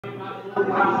In the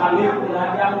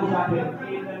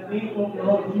name of the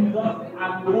Lord Jesus,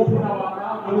 and we open our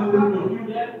mouth, we will review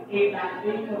them. In the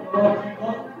name of the Lord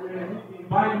Jesus, we receive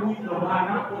divine wisdom.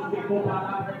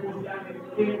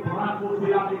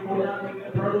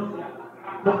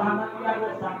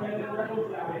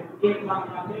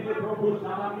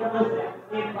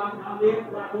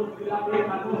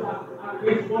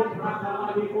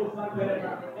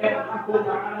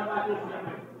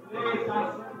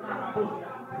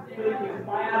 Spirit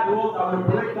inspired words that will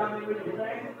break down every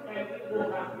defense and it will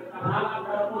not be a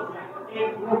halabarosia. In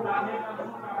Rukanena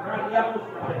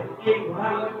Sukabradiamosia, in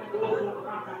Ralemoso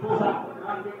Rakatosa,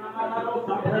 and the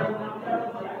Namanosa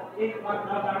Predominamosia, in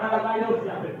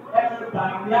Matabaranayosia. Every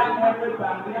barrier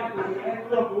to the end of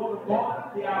the word of God,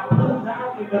 they are pulled down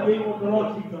in the name of the Lord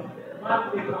Jesus. Man,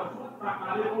 they can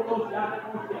Makalemosia,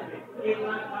 in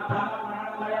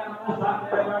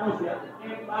Matabaranayosia,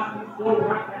 in Matiso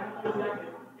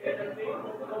Rakanosia. In the name of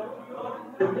the Lord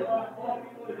Jesus, we are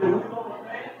walking with the wisdom of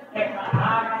men, and the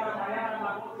heart of the Mariana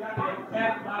Magosia,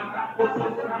 and Maracoso,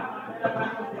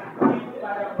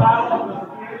 by the power of the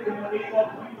Spirit in the name of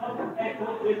Jesus, and to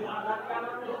this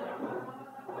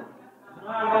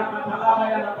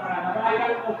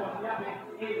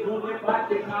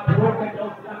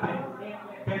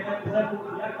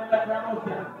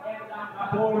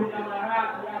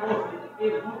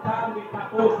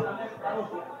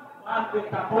Ante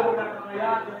capora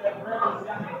camayante de brazos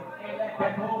en el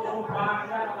pecoso para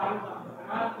la baruta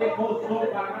ante coso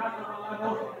para la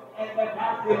baruta en el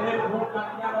base de roca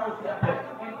ya rosa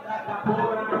en la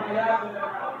capora camayante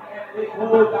de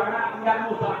coso para la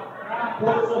rosa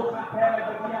coso para la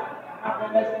baruta a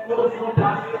ver coso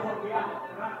para la baruta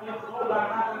coso para la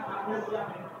baruta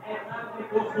en ante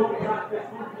coso para la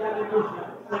baruta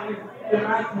the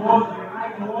right word, the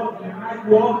right word, the right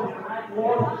word, the right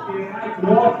word, the right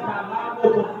word,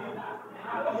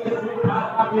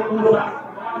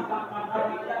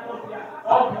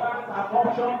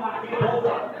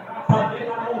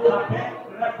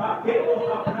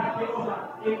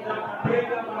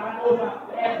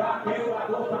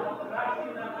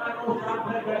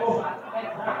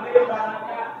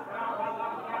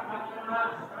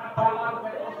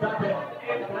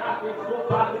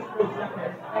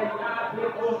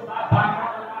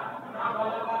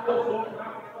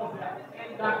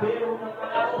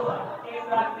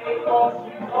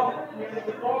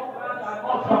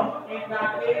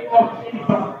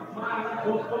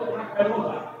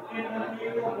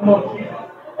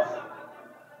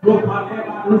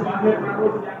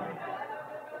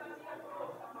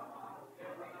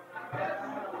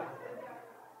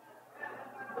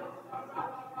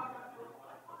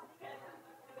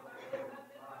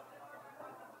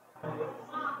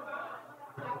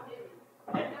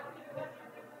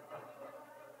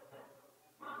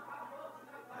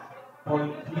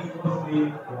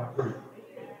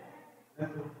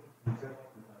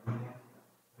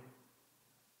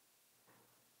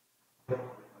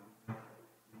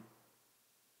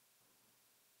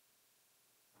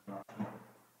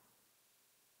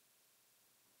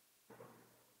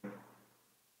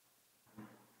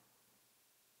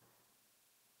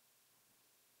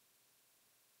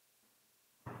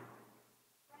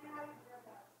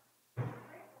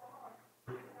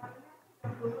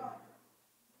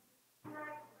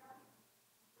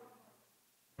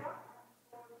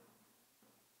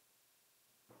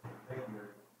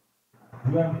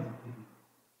 Calamo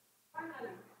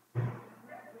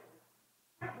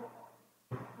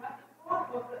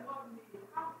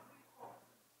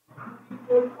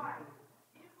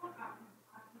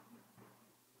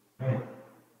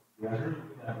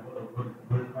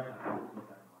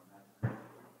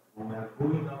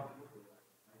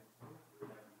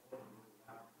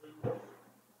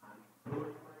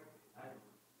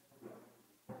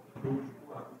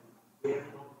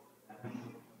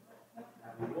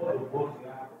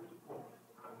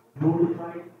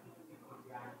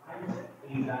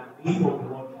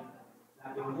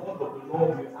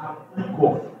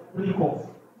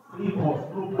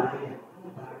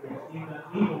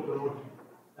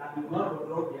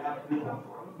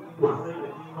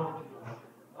Cosita,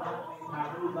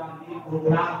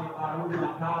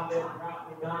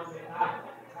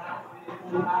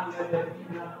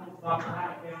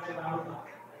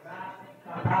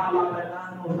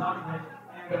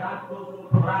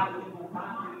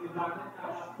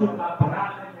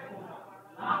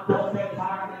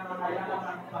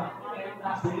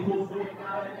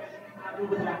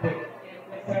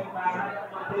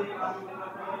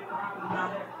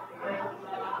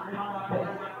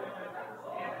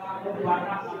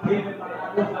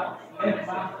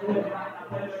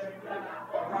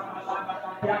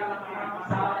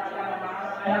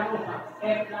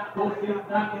 Your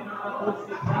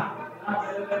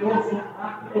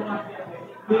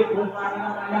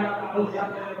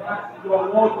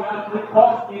Lord, we have to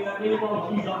cause in the name of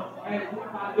Jesus. And we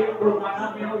are able to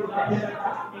manage your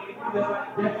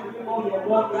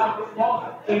word, we have to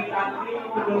cause in the name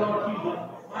of the Lord Jesus.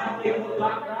 Your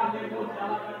word,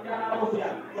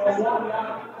 we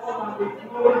have to cause and be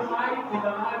glorified in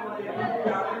the life of the people we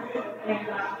are living in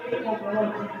the name of the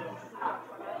Lord Jesus.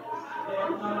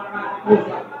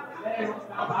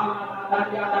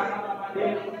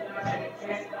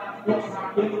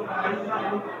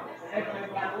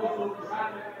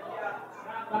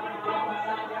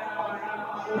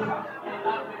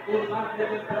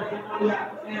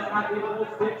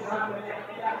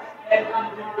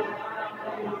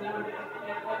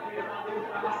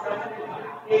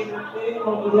 In the name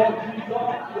of the Lord Jesus,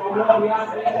 your Lord, we are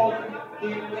able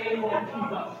in the name of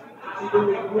Jesus. And we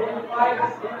will glorify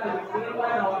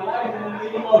our life in the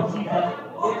name of Jesus.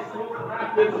 Yes, so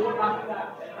practice, so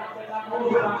practice.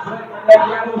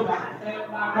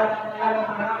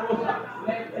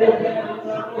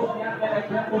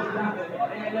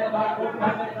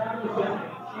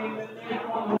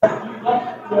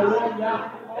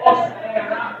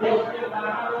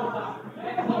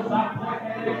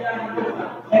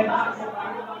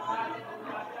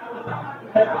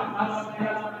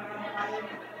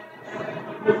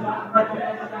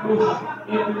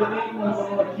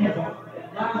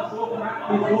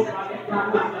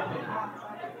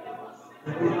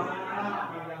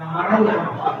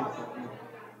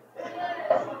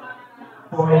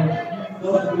 For in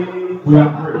Jesus' name we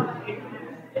are praying.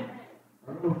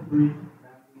 I'm going to pray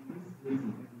that in this place,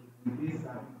 in this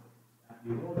service, that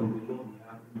the word of the Lord will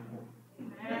have before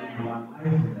in our life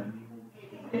in the name of Jesus.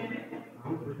 I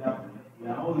will pray that we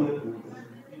are all here to receive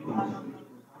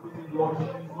the Lord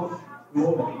Jesus, Lord,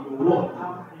 your word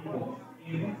have before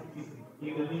in this meeting,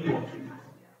 in the name of Jesus.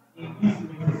 In this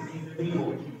meeting, in the name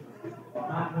of Jesus.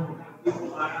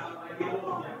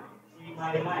 In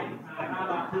my life, I have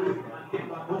a prayer and give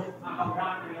a book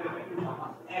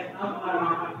and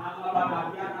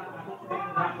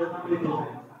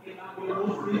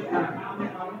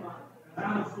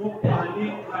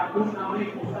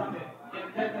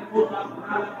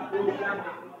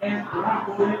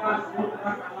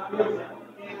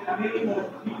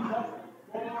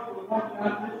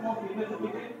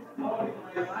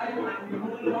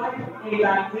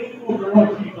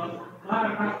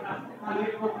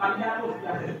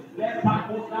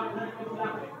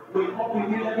we come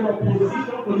with any opposition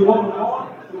to the word of God.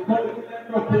 We come with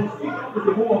any opposition to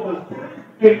the word of the Spirit.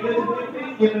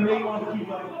 In the name of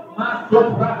Jesus. Master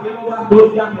Pratilova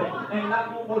Dosiate, and la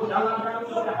Moshala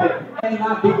Brasiate, and la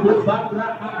Bigosabra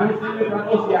Caposile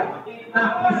Bradosia, in la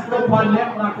Piscopalet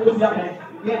Bracosiate,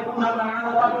 yet una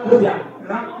Barana Dosia,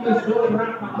 Raki Sobra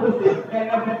Caposi, and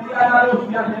la Piana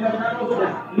Rosia, and la Bradosia,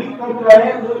 Lico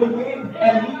Proenzo Lugin,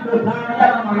 and Lico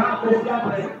Tara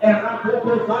Maracosiate, and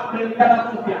Racoto Sapre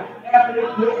Dosia. Every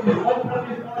place is open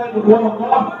this morning to the word of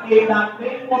God in the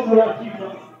name of the Lord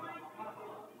Jesus.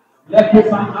 Let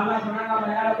us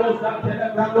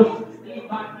celebramos y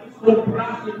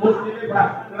compramos y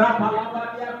celebrar.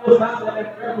 Rapalabaria cosate le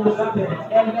pregosate.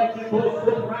 El equipo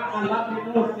sopra a la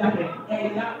negociate.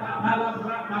 Ella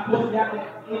palabra negociate.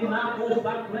 Y na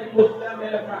cosa pregosiate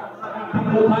le bra.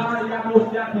 Rapalabaria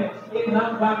negociate. Y na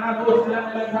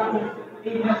negociate le bra. Y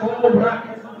me cobra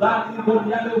que sudati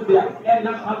gobiernosia. En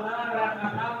la palabra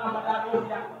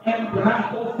negociate. En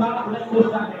brazo sa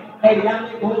pregosate. Ella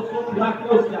negocio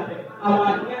pregosiate. Our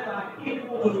hands are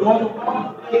equal to the word of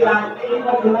God in the name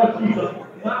of the Lord Jesus.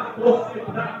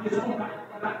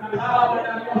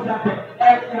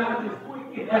 Every hand is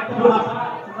wicked.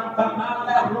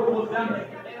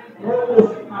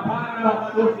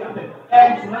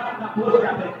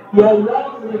 Your word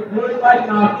will be glorified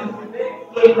now in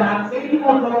the name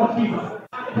of the Lord Jesus.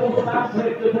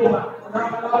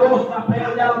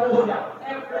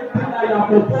 Everything that you are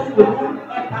proposed to do,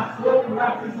 and has no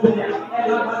practice with it.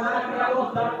 And the banana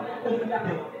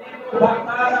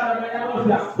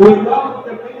we love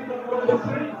the ministry of the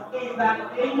Spirit in the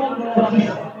name of the Lord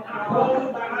Jesus.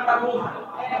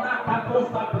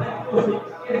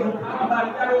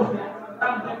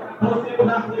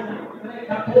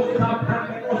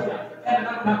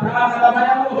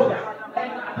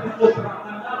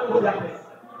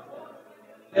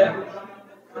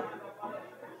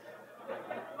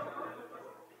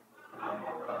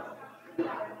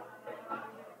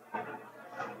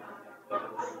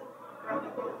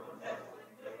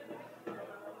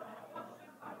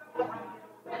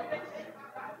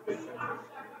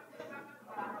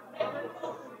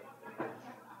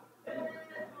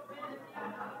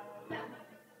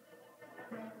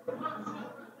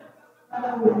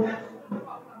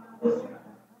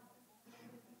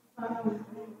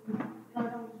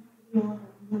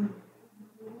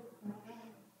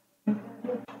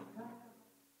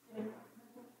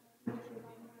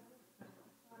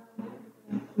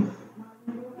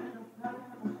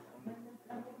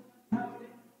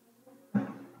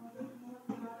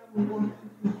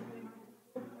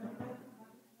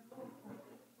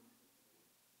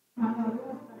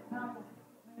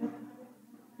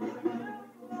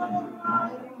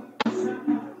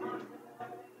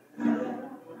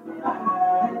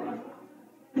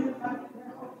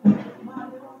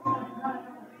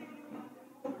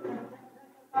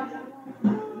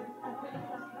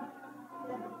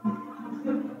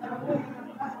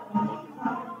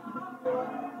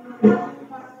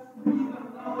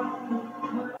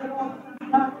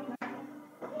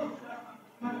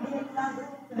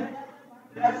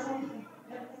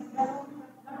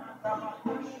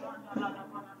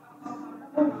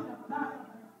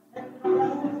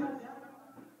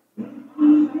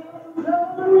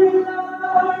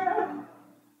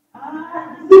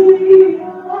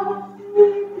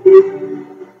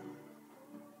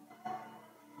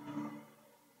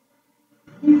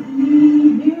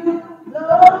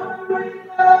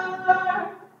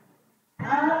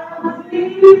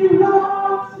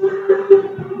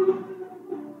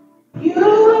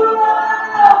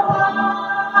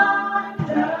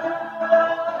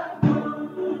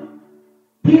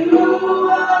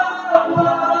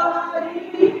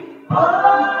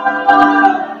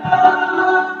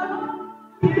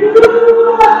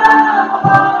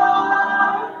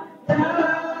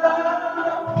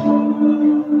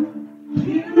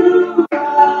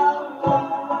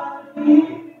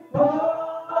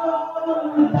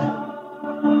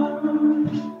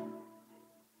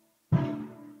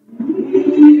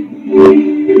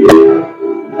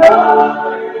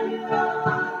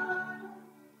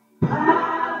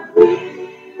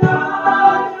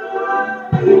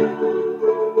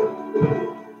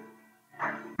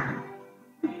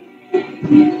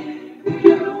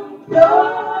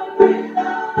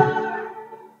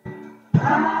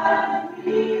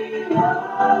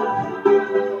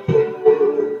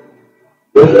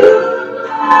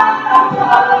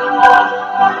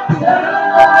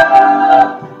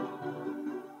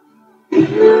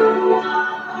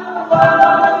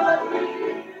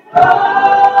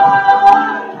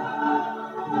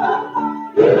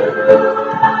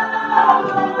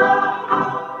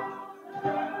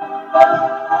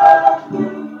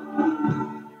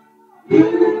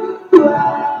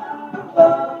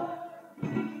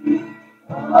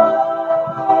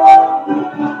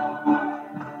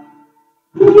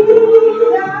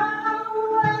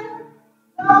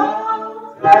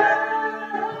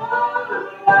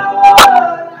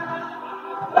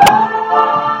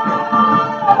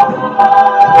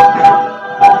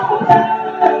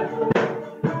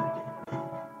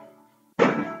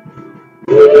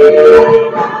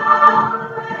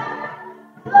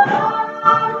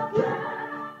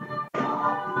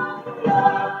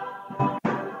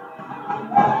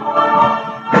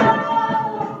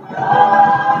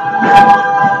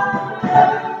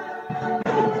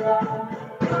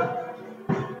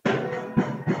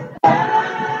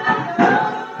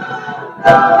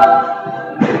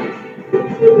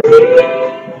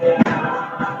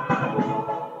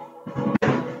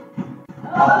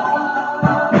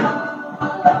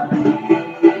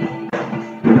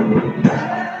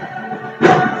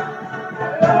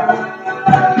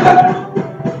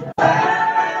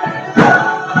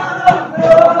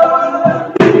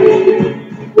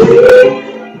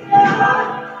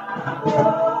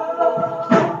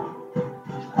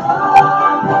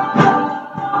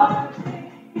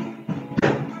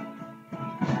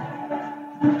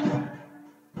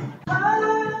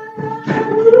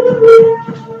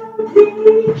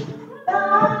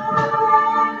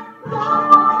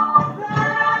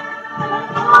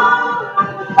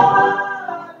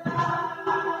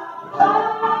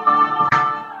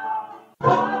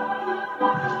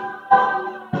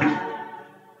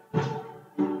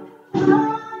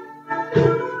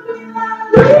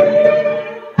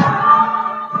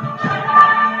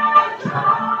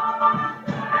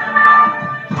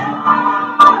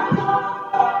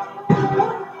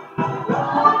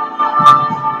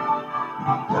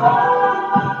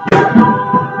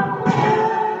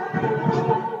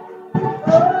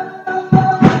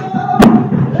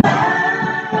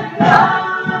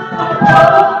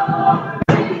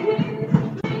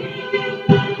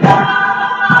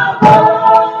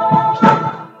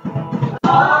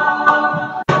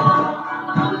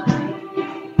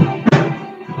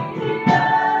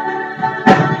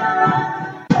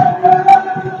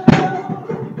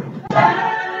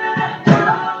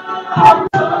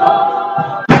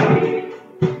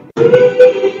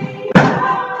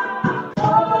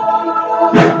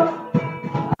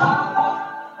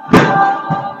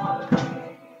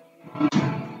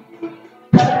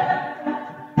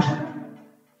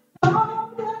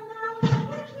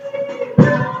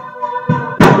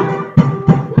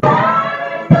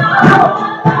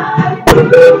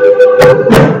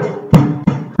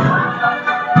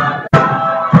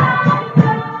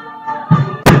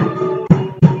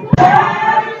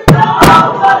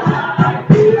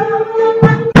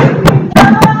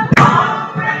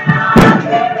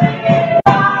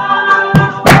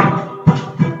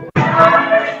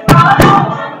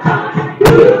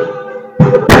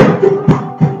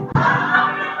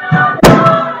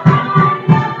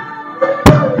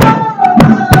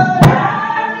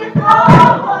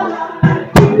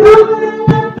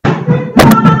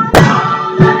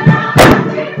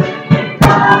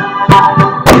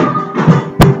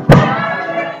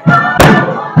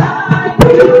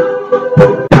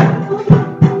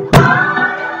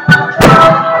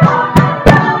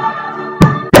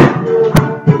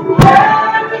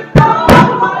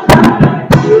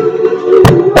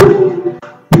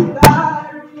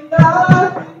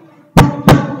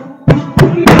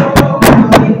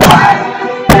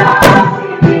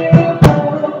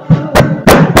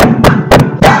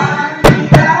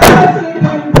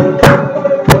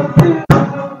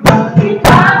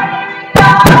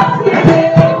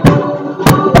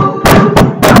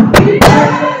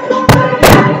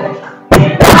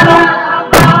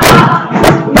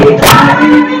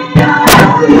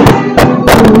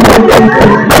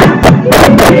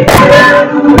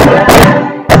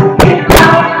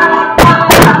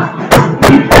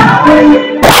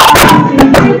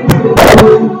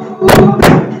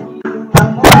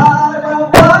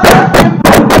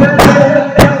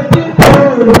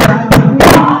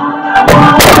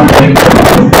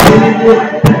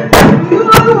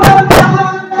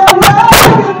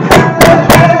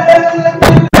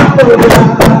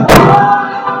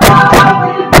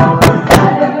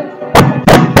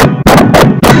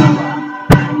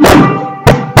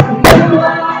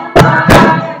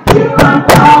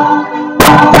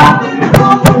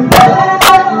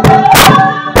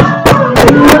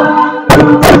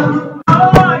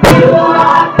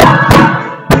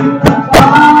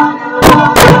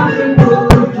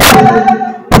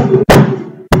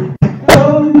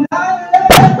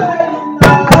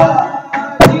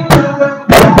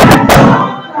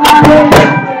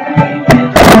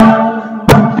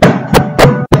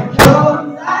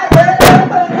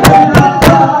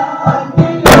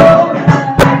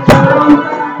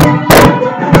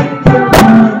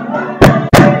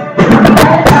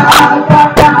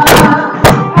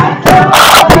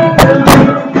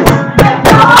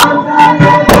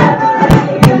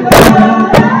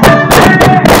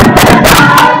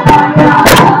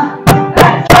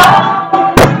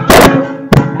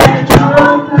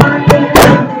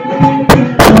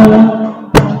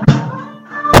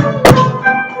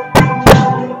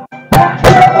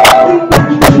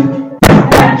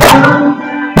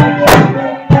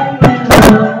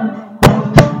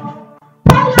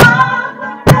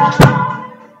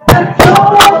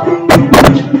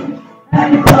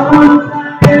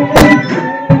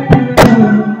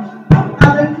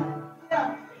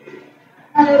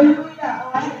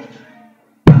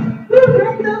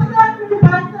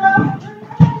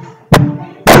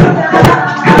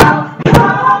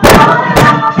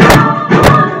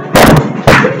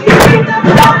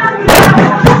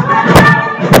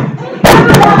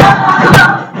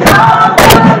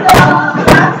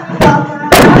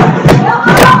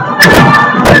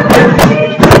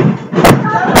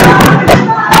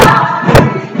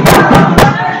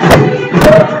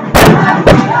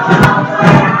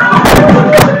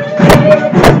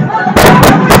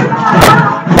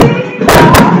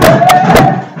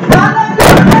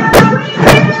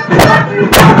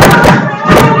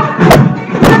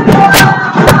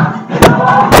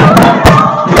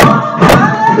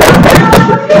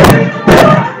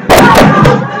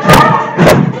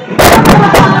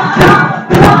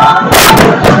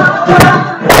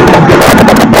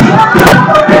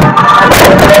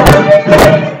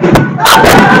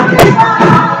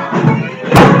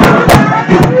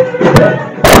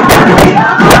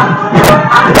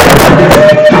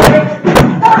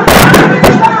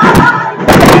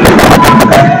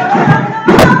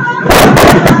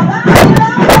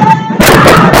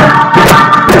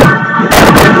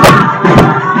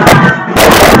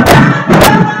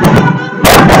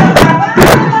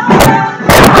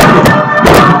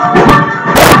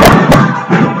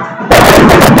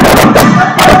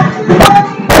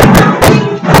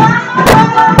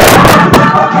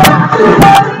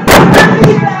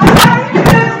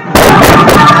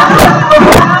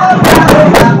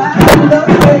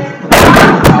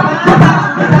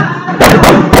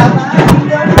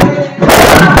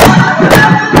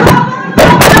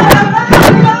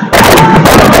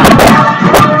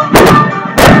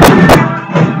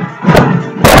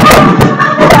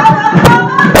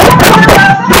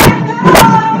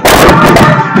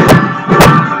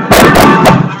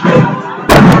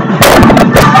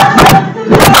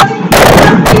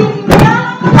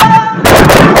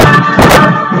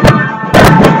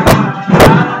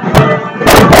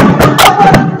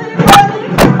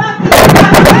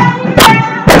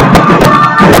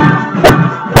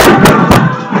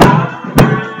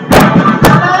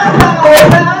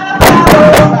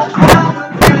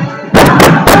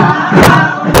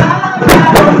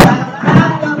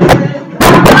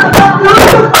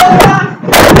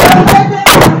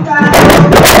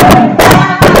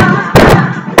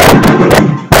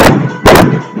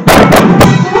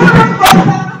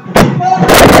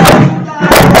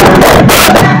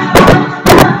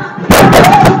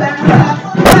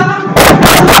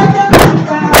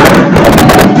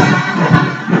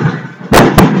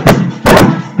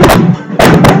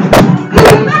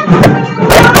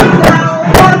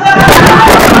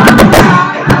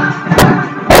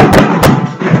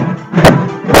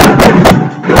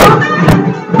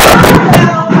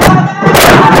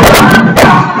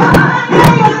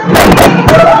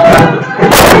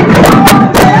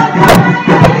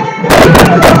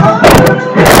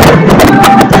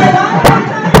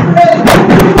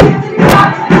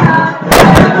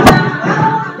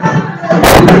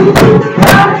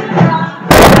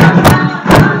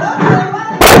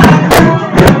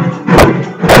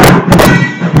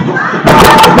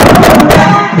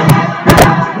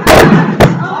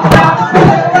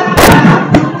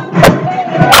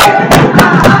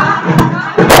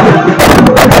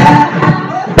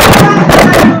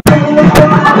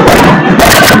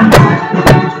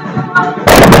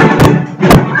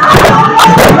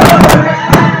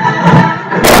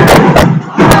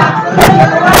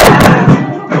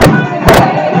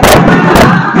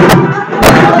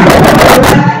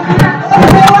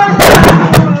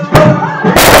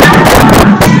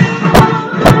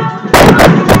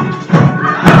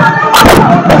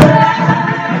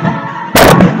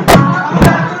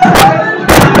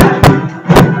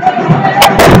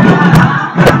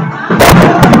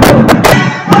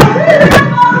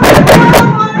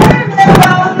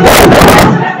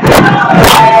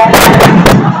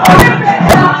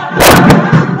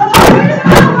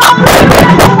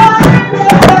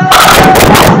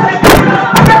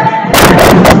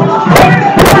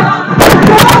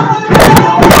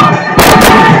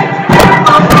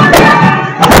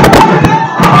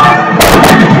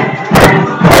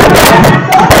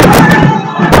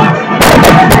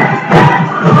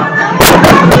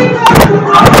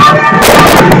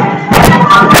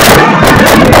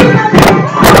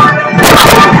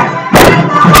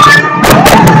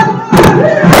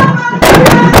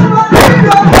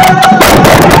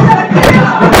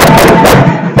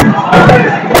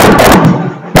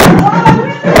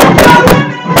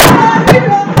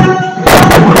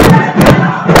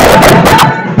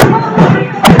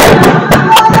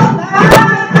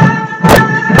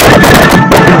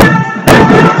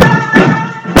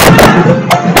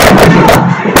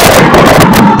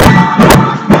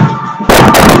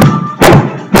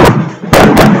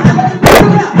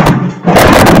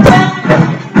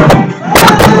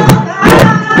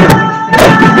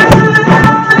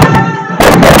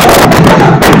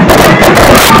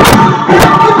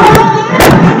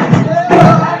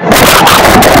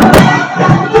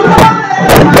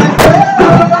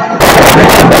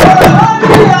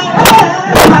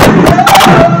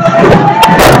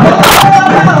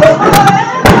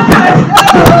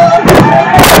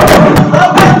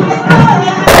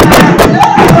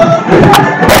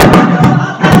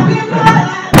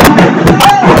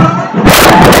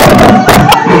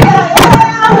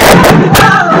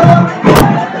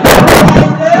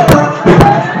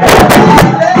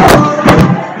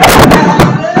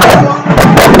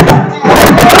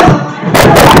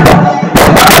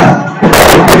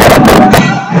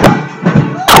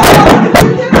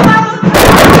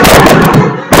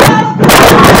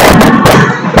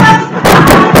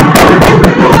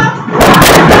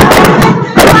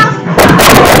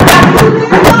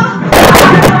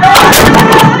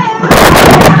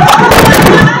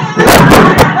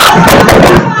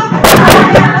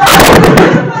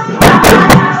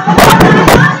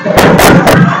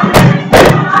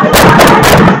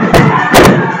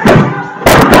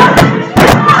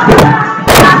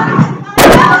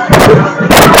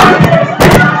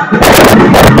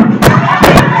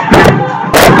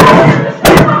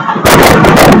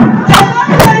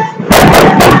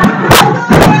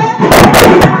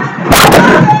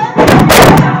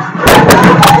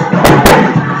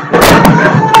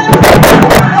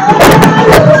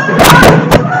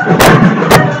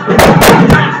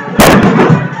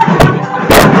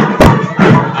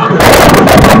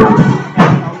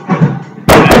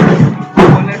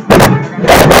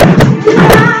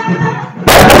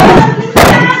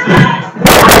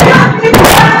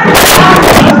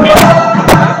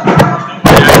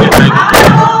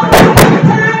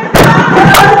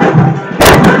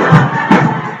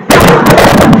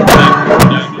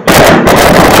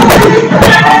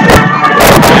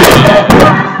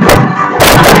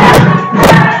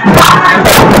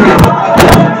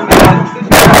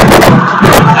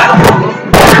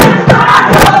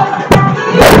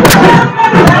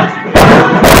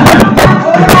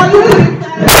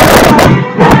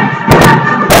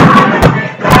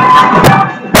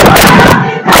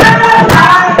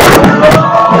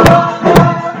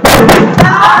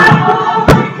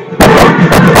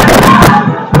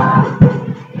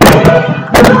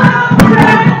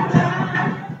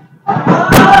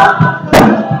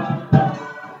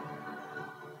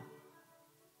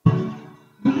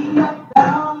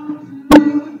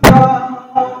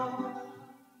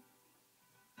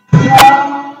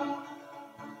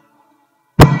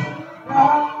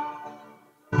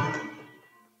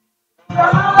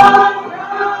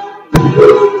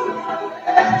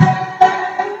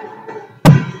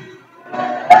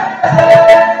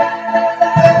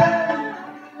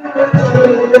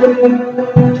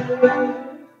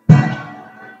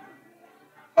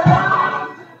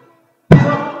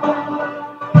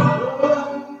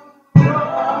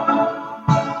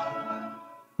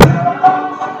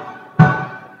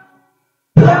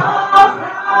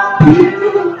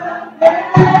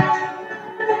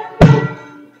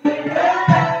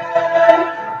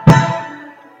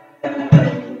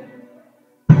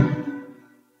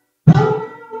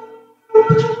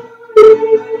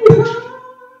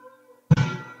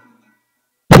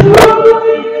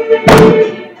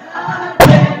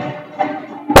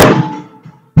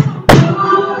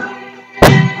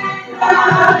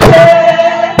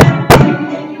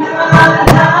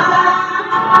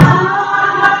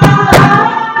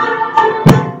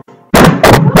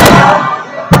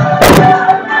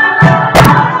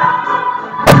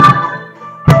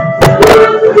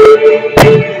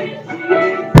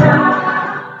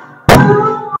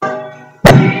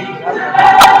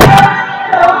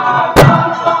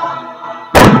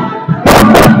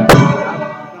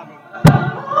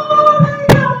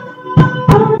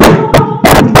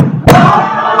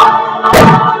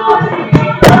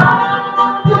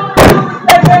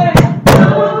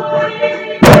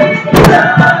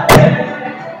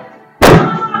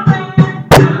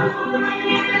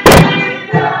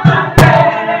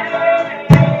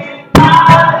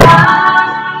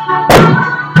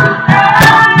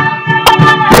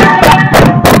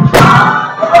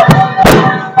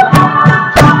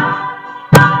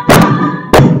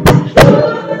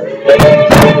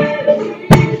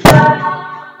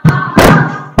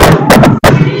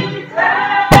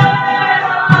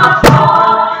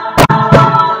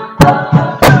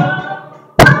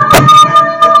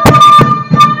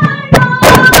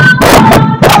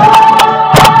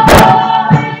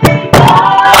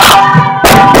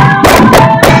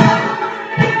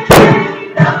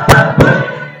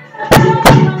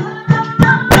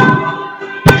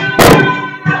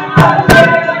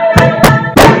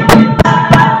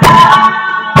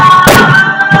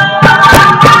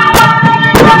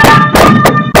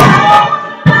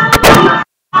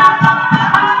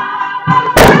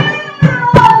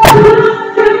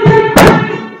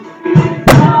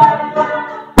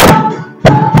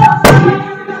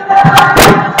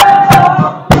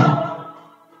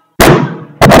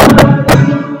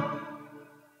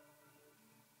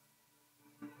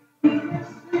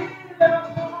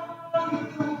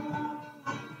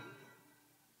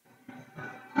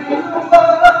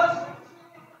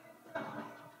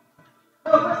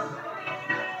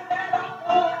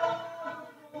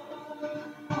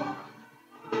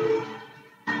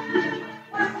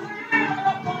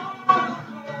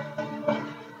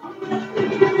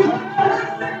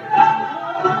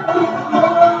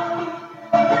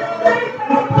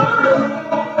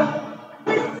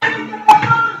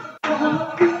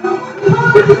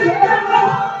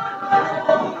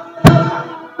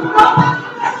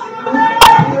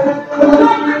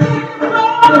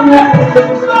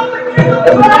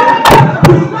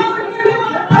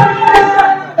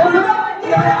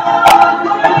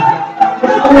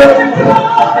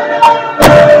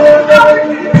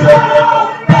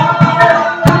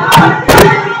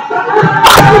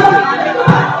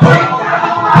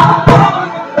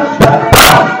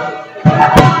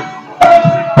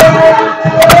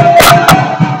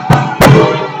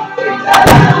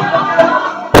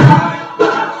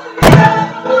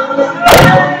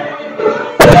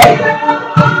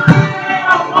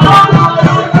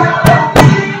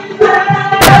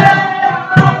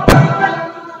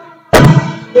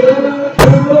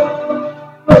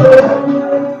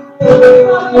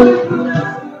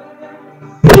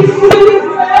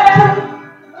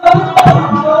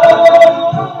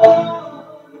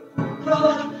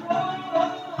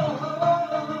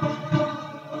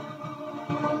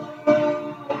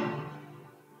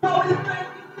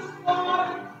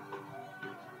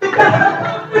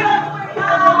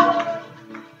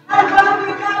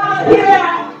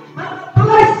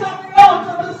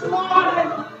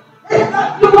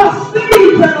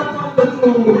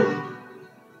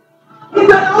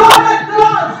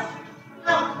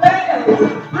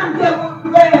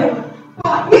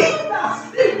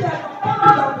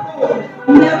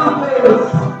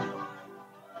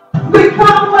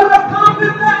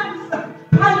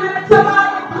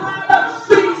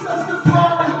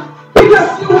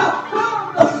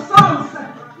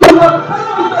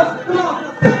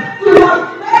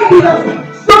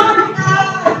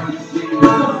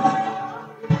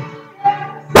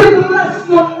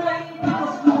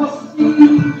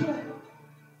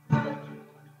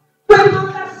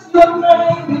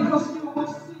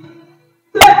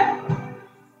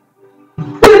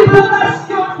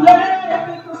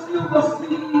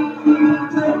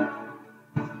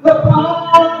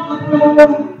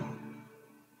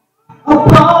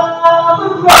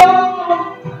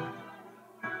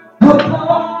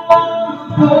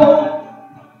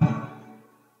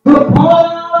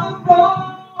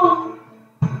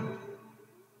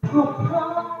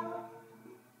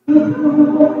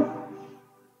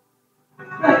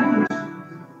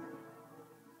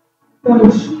 For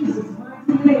in Jesus'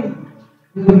 mighty name,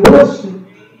 we worship.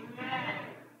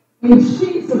 In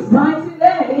Jesus' mighty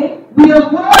name, we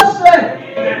worship.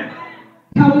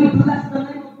 Can we bless the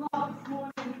name of God this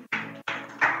morning?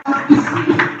 As we see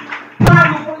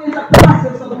powerful in the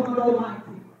presence of God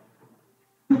Almighty.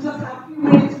 We just have a few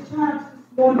minutes to charge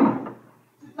this morning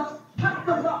to just catch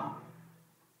us up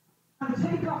and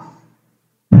take us,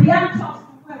 preempt us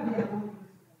to where we are going.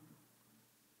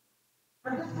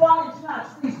 And this one in church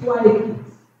says to our kids.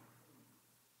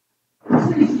 It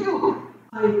says you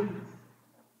are a kid.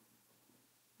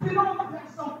 You know,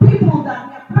 there's some people that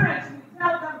their parents will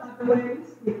tell them that they were a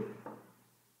mistake.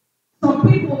 Some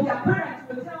people, their parents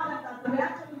will tell them that they were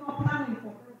actually not planning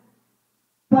for them.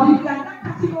 But if you are in that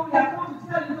category, I want to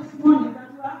tell you this morning that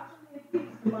you are actually a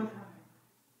gift to mankind.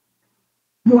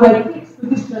 You are a gift to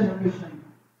this generation.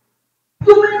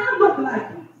 You may not look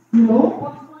like it, you know,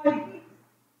 but you are a gift.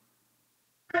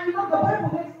 And you know, the Bible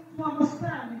makes you to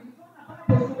understand. If you don't have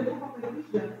Bible, so the book of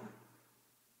Ephesians.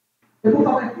 The book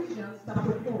of Ephesians,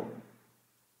 chapter 4.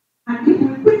 And if we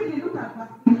quickly look at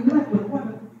verse 11, what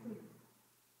does it say?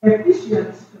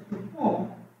 Ephesians chapter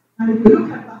 4. And if you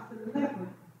look at verse 11,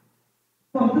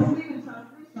 from this Living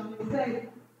Translation, it says,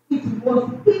 it was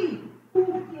He who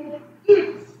gave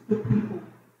gifts to people.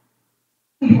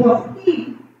 It was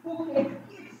He who gave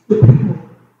gifts to people.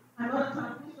 Another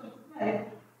translation says,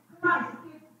 Christ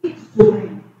gave gifts to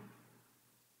men.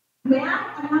 May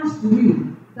I announce to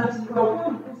you that you are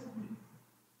one of those gifts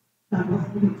that was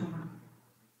given to man.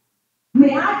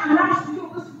 May I announce to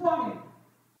you this morning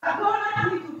that God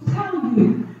asked me to tell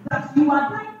you that you are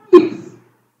that gift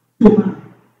to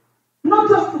man. Not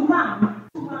just to man,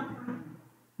 to mankind.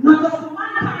 Not just to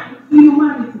mankind, to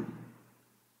humanity.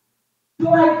 You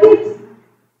are a gift.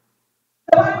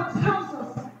 The Bible tells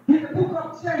us in the book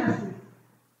of Genesis.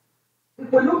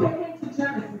 If we look again to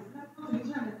Genesis, let's go to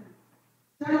Genesis.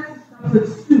 Genesis chapter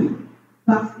 2,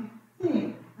 verse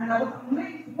 15. And I was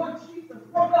amazed what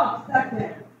God said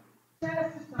there.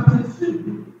 Genesis chapter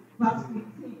 2, verse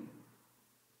 15.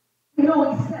 You know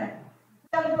what he said?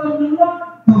 That the Lord God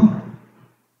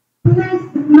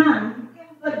placed man in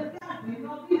the garden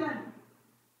of Eden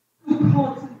to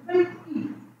cultivate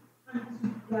it and to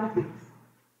guard it.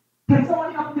 Can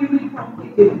someone help me read from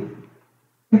KJV?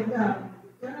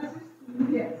 Genesis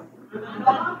 2, yes.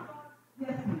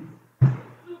 Yes, please.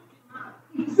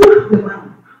 He took the man.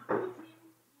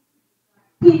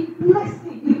 He blessed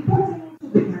him. He put him into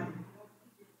the garden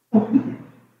of Eden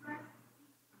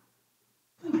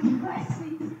to dress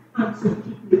it and to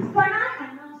keep it. Can I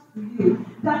announce to you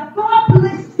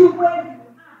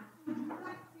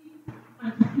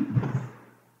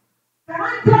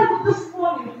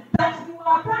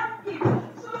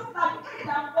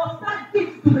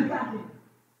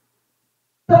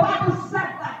The Bible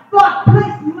said that God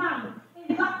placed man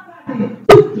in that garden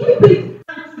to keep it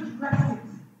and to dress it.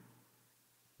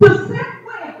 The same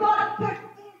way God kept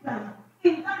Adam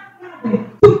in that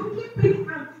garden to keep it and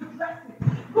to dress it.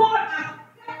 God has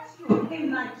kept you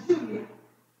in Nigeria.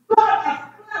 God has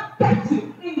kept you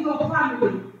in your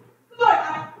family. God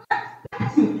has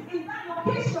kept you in that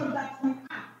location that you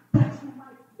are, that you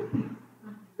might keep it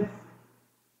and dress it.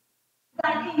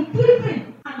 That in keeping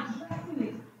and dressing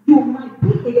it, you might be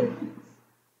a gift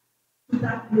to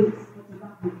that place or to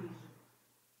that location.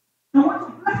 I want to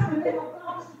bless the name of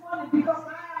God this morning because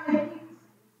I am a gift.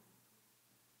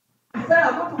 I said I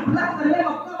want to bless the name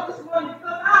of God this morning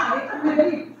because I am a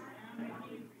gift.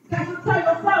 Can you tell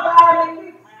yourself I am a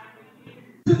gift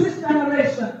to this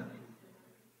generation?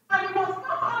 And it was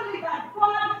not only that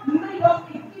God made us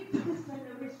a gift to this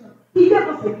generation, He gave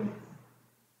us a gift.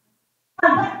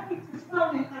 And that gift is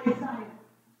found in Isaiah.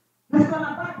 Let's turn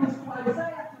our Bibles to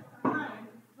Isaiah chapter 9,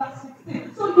 verse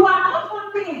 16. So you are not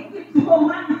only a gift to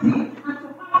humanity and to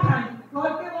mankind,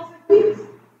 God gave us a gift.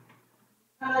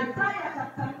 And Isaiah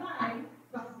chapter 9,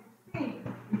 verse 16.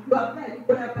 If you are there, you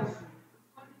will help us.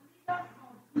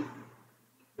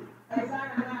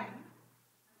 Isaiah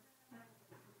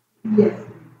 9. Yes.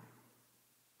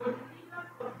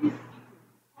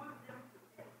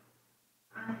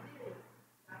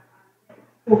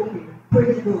 Okay,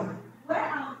 praise God. Where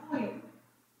I'm going.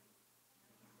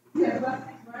 Yes, verse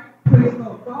 6, right? Praise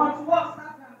God. God works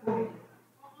that I'm going.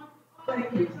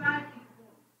 Thank you.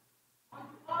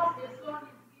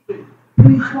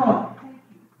 Praise God. Thank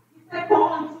you. He said, for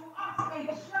unto us a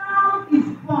child is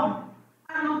born,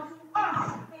 and unto us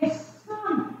a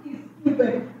son is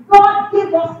given. God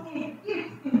gave us a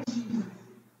gift in Jesus.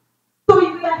 So if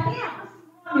you are here this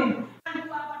morning and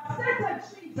you have accepted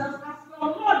Jesus as your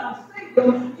Lord and Savior,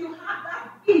 you have that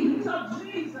gift of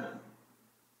Jesus.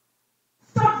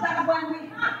 Such that when we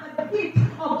have the gift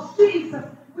of Jesus,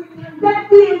 we can then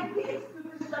be a gift to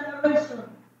this generation.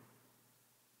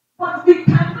 But we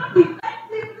cannot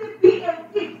effectively be a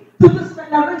gift to this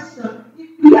generation if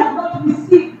we have not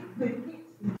received the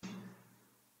gift in Jesus.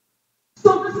 So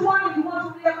this morning you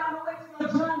want to reevaluate your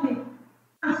journey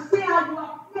and see how you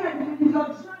are fared in your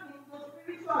journey, in your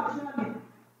spiritual journey.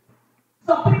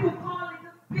 Some people call it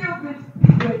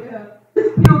this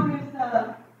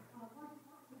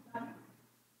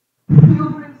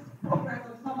pilgrim's progress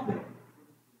or something.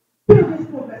 Pilgrim's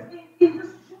progress. In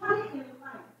this journey in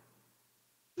life,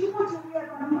 you want to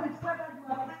reevaluate whether you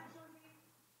have actually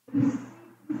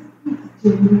received this gift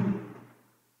genuinely.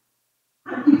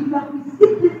 And if you have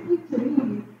received this gift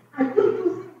genuinely, are you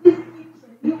using this gift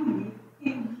genuinely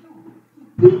in you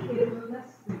to be a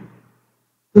blessing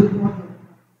to the body of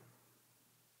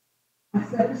Christ? I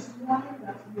said this morning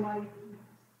that you are a gift.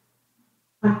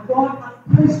 And God has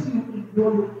placed you in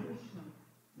your location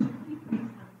to keep it and to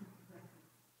dress it.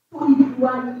 So if you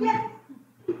are yet to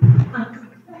keep and to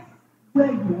dress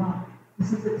where you are,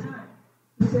 this is the time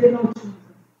to say, Lord Jesus.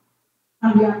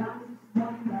 And we are now this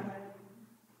morning that I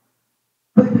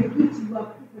am with the gift you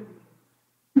have given me.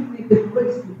 Give me the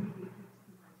grace to be a gift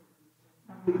to my generation.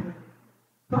 And we pray.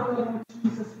 Father, Lord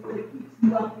Jesus, for the gift you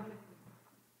have given me.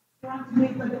 Grant me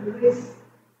the grace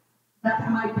that I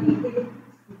might be a gift to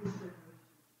this generation.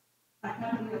 I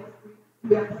can't hear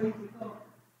we are praying to God.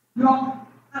 Lord,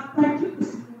 I thank you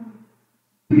this morning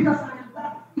because I am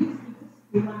that gift to this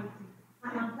humanity. I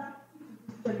am that gift to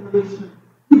this generation.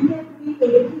 You gave me a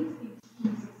gift in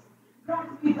Jesus. Grant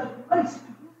me the grace to use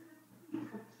this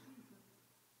gift of Jesus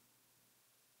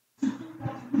to do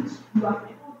that which you have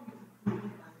called me to do in my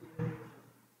generation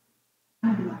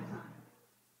and in my time.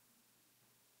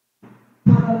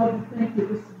 Father, Lord, we thank you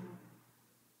this morning.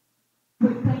 We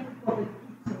thank you for the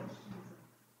gift of Jesus.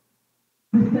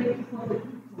 We thank you for the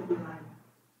gift of life.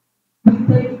 We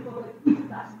thank you for the gift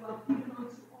that you have given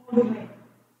unto all men.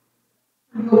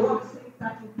 And your word says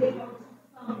that you gave unto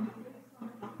some, you gave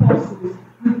some apostles,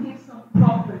 you gave some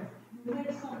prophets, you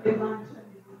gave some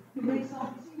evangelists, you gave some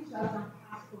teachers and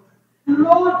pastors.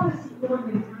 Lord, this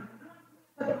morning, grant me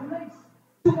the grace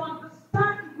to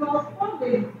understand your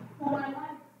calling for my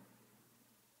life.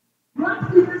 Grant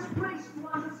me this grace to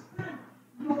understand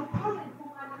your calling for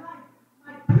my life,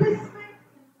 my placement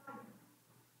in life.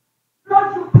 Lord,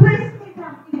 you placed me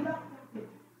down in that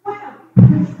place. Where have you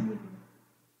placed me?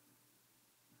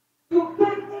 You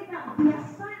gave me down the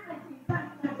assignment in that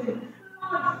place.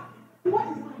 Lord, what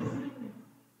is my assignment?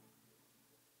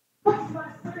 What is my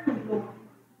assignment, Lord?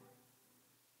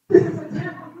 This is a time for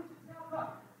you to tell God,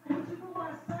 I need to know my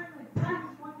assignment. Time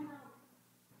is running out.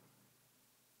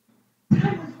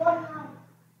 Time is running out.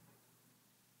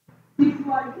 If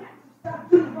you are yet to start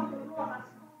doing what the Lord has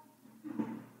called you to do,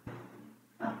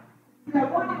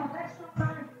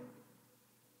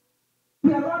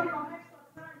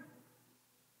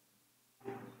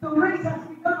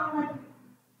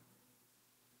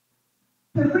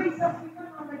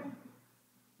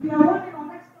 are running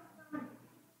on extra time.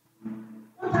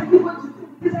 What are you going to do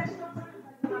with this extra time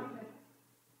that you have left?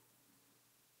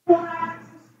 What I ask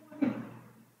this morning,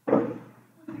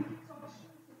 with the gifts of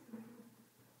Jesus,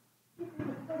 give me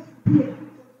the first to be a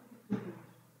gift of Jesus.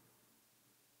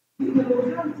 Give the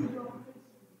locality you are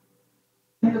placed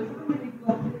in, and the family you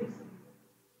are placed in.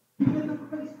 Give me the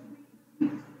grace to be the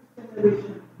gifts to this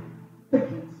generation, the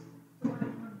gifts to my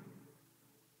family.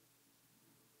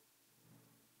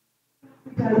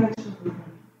 The direction we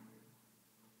have.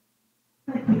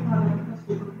 Thank you, Father, because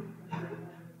you believe in us.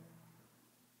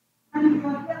 And if you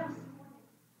are here this morning,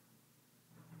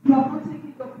 you are not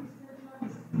taking your Christian journey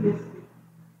seriously.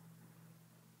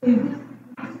 In this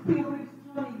pilgrimage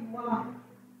journey you are,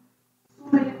 so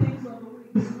many things on the way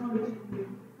discouraging you.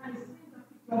 And it seems as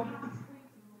if your heart is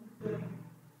fainting on this journey.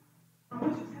 I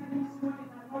want to tell you this morning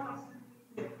that God has sent me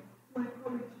here to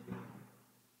encourage you.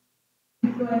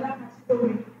 If you are in that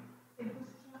category, in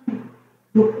this journey,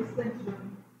 your Christian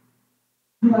journey,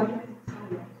 you are getting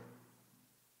tired.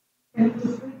 And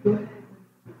just raise your hands and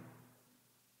pray.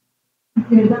 If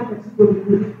you're in that category,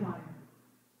 you need fire.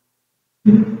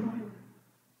 You need fire.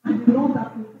 And you know that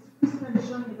in this Christian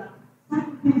journey that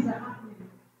certain things are happening.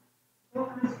 Your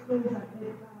eyes closed and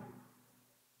head down.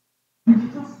 And you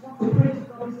just want to pray to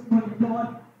God this morning, Lord,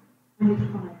 I need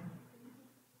fire.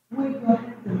 Wave your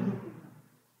hands and pray.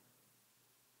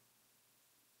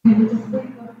 And you just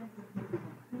wave your hands and pray.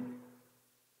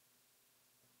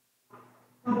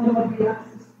 Father, Lord, we ask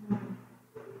this morning.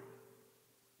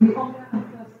 We hunger and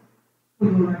thirst for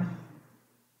your righteousness.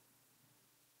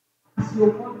 As your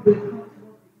word will come to us,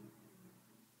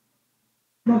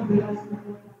 Lord, we ask the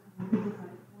Lord that can lead us at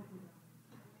the point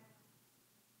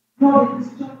of our Lord, in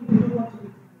this journey, we don't want to be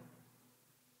tired.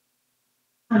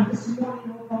 And this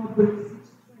morning, oh God, we receive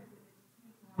strength in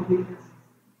exchange for our weaknesses.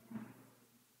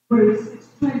 We receive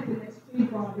strength in exchange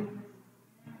for our weaknesses.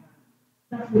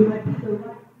 That we might be the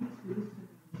right things for this generation.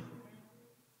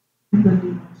 In the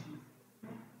name of Jesus.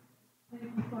 Thank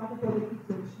you, Father, for the gift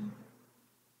of Jesus.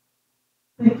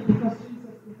 Thank you because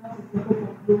Jesus in us is the hope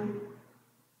of glory.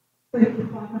 Thank you,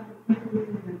 Father, for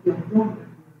everything that you have done.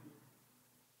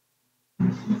 In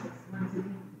Jesus' mighty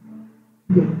name,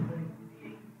 we are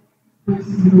praying. Praise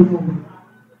the Lord.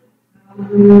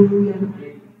 Hallelujah.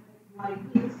 My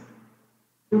gifts,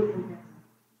 don't forget.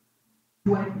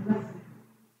 You are a blessing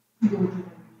to your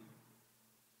generation.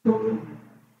 Don't forget.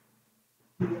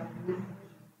 We are blessed.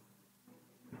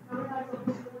 Now, we have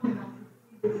this morning as we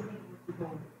see this thing with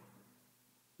God.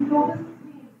 You know, this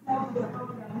thing tells us about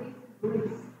the amazing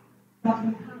grace that we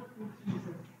have through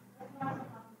Jesus.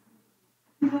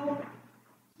 You know,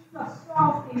 Jesus saw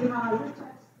us in our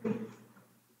wretched state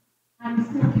and he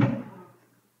still came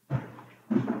out.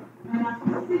 And as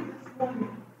we sing this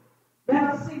morning, let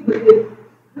us sing with it.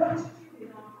 Gratitude in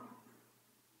our hearts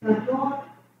that God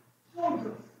chose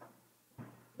us.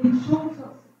 He chose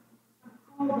us and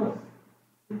called us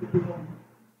in the beloved.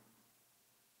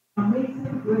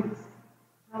 Amazing grace,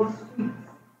 how sweet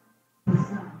the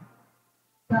sound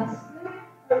that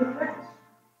saved a wretch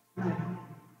like me.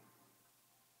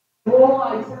 Oh,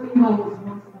 I tell you, I was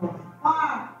once lost.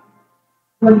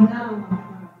 But now I'm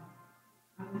found.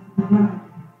 I was blind,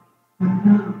 but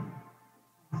now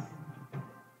I see.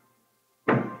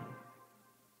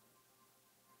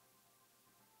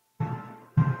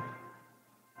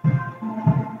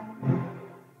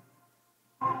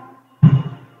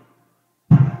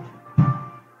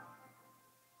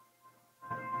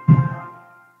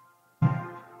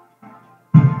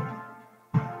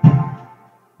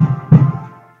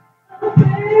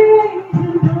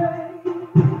 Amazing grace.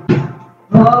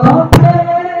 Oh,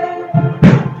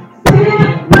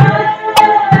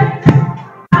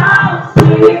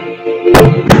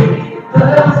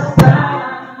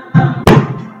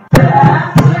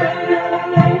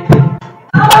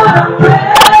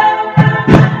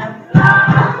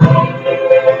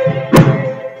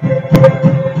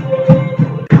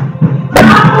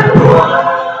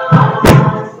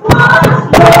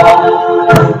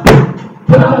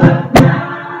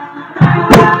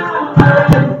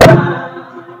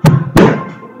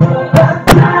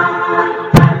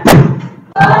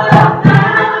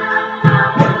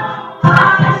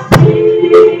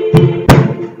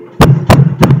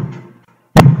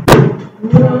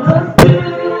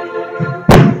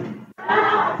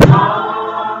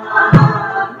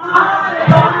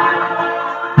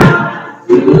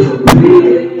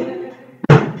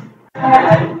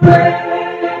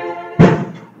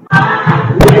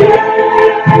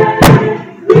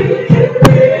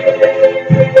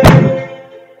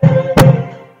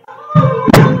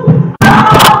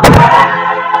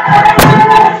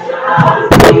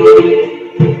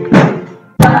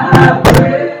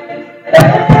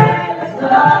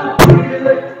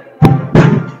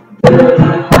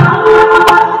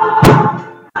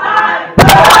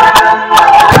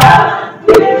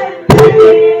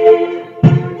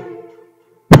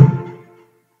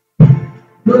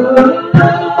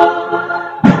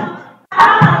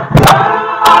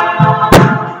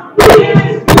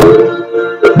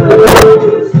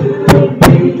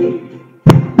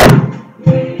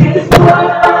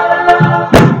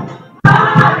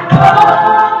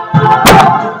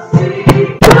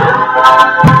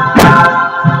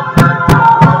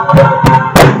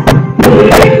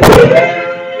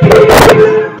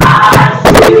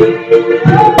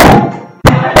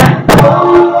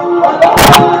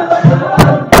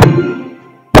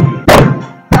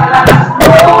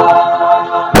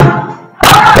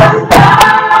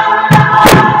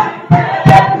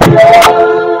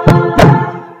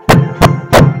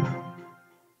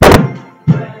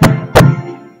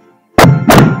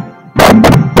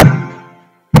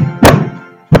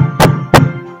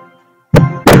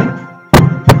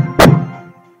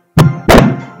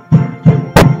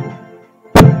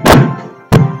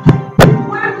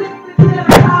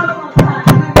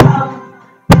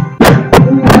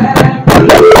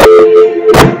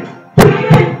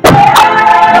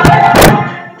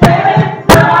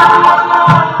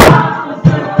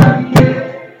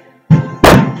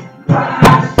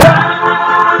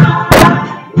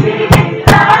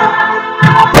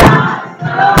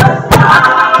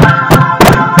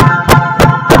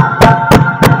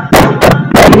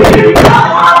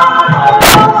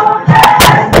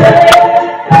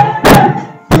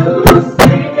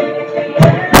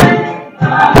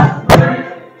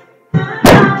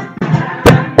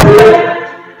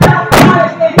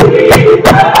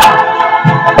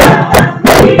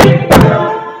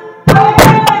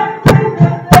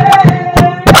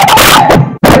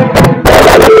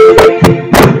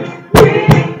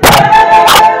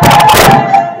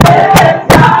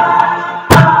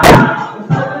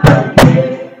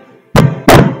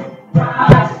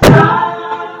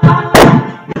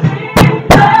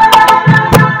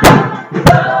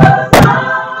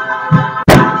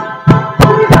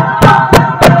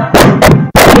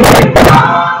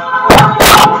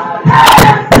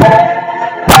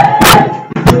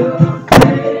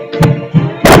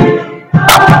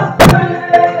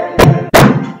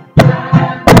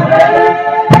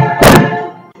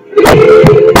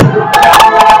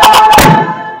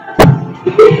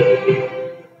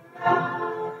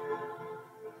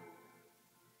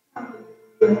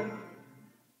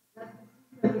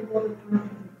 other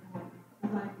person involved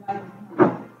as I guide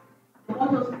him. I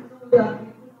want us to know that we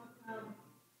do not have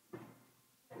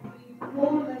any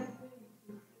more less things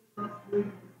to say us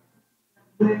greatness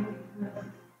than when we first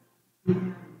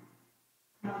began.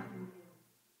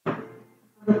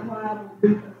 And the choir will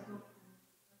bring us something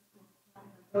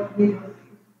that God gave us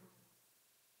this morning.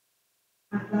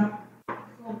 And that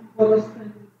song further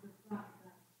strengthens the fact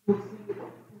that we'll sing it at the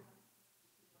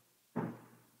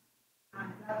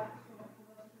and that song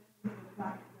further strengthens the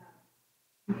fact that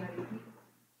we are a gift.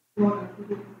 God has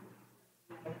given us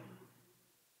we are a gift.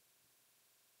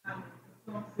 And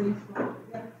the song says from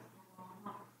the depths of our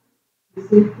hearts, we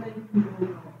say thank you, O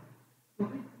Lord, for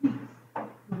this gift,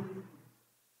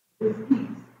 for this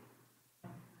gift.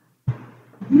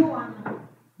 You and I,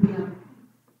 we are a gift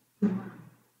to man,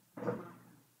 to mankind.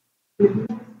 We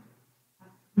bless as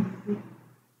we sing.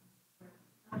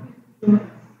 And we join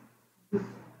us in this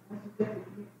song. As we get it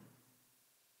here,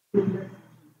 we bless you.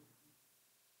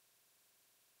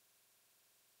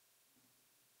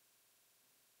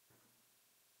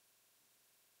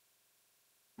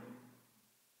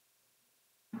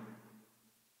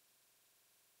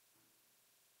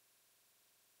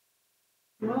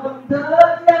 From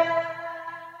the depths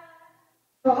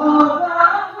of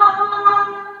our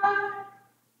heart,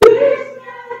 we say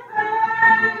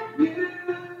thank you,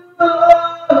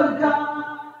 Lord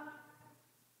God.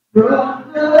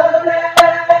 From the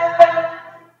depths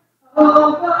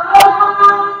of our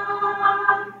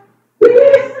heart, we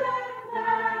say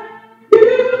thank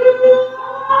you,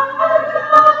 Lord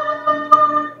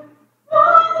God.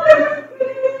 For this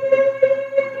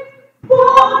gift,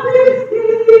 for this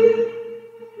gift.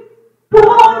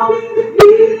 For his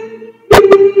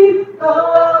gift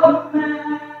of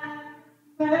man,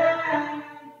 thank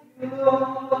you,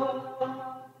 Lord.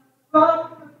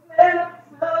 From the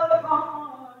depths of our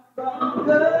heart, from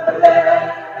the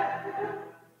depths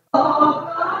of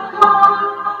our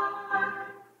heart,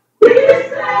 we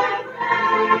say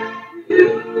thank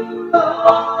you,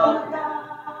 Lord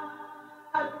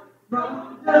God.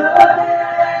 From the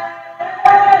depths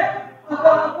of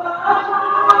our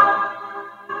heart,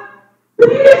 we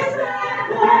say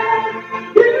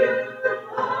thank you,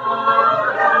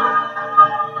 Lord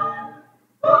God,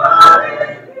 for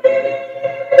his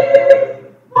gift,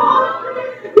 for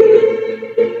his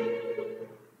gift,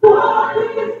 for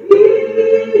his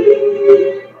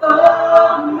gift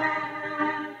of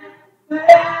man.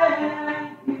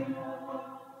 Thank you, Lord.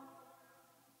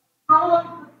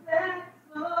 From the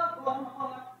depths of our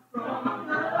heart, from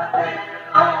the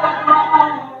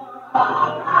depths of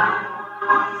our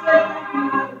heart, say thank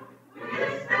you. We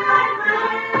say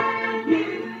thank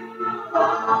you,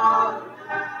 Lord.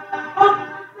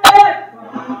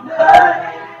 From the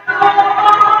depths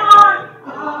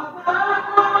of our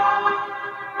heart,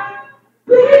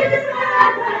 we say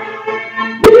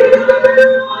thank you, Lord.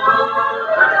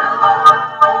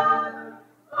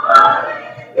 For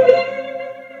his gift,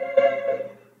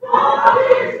 for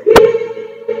his gift,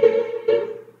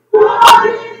 for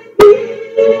his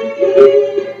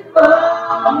gift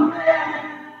of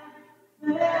man.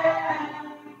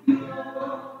 Thank you,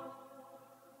 Lord.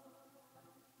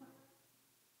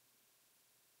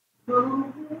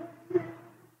 From the depths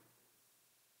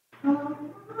of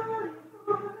my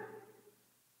heart,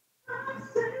 I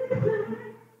say thank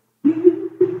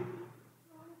you,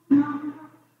 Lord.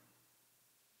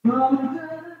 From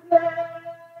the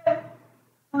depths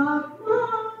of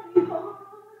my heart,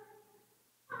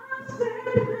 I say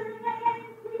thank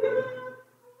you,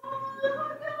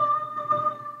 Lord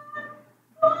God,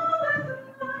 for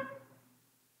this life,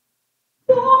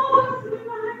 for this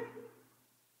life,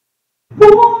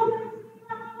 for this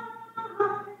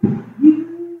life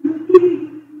you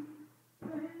give.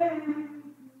 Thank you,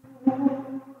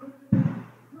 Lord.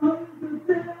 From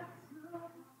the depths of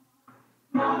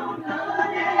from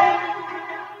the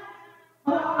depths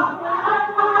of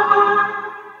our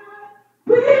heart,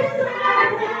 we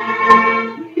say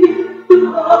thank you,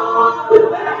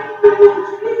 Lord. Thank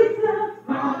you, Jesus.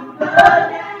 From the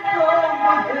depths of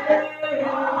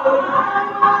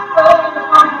our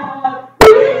heart,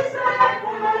 we say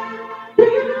thank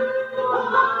you,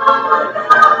 Lord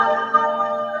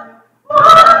God,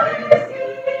 for his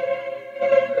gift,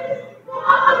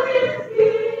 for his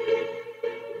gift.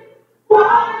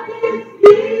 What is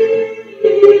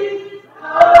gift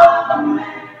of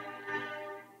man?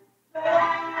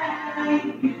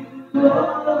 Thank you,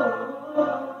 Lord.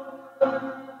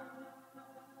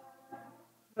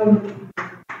 Hallelujah.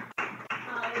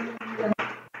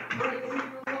 Praise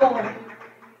the Lord.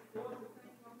 We want to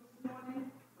thank God this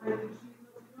morning. I wish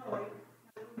Jesus joy.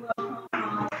 And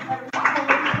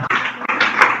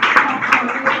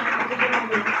we welcome everyone.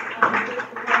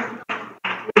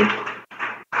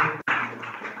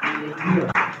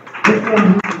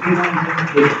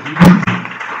 Praise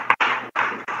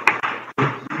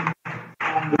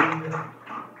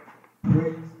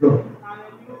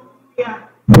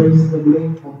the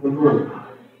name of the Lord.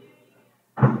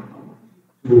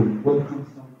 So welcome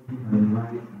somebody by the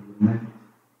right and the left.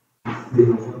 Say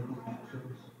you're welcome to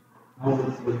church. How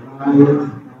was your diet?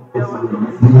 How was your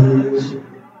marriage?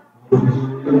 How was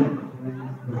your praise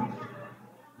God?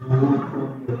 You're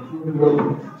welcome. You're truly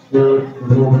welcome to church. The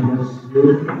Lord bless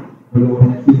you. The Lord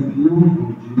keep you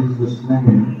in Jesus'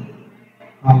 name.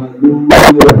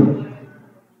 Hallelujah.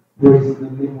 Praise the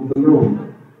name of the Lord.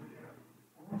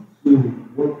 So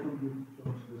welcome you to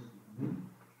church this morning.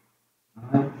 I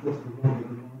trust the Lord that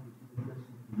the Lord is going to bless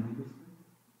you tremendously.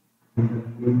 In the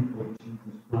name of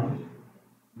Jesus Christ,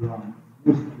 you are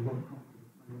most welcome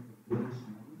to the presence of God this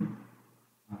morning.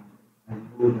 I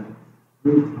know that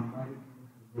great and mighty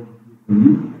things the Lord will do for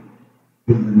you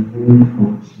in the name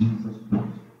of Jesus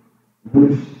Christ. We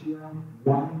will share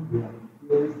one we have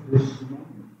prayers this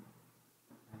morning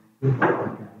and take the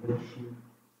direction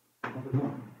of the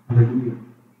Lord. Hallelujah.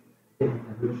 Take the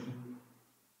direction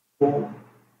for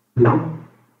the Lord,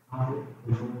 how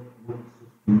the Lord wants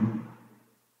us to move.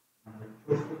 And I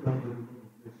trust the Lord that the Lord will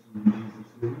bless you in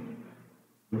Jesus' name.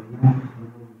 The Lord is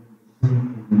going to sing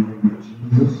in the name of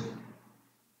Jesus.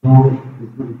 God is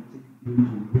going to take you to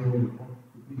where you ought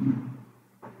to be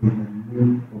in the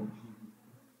name of Jesus.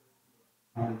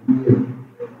 Hallelujah.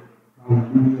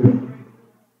 Hallelujah.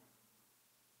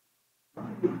 By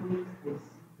the grace I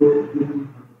see God giving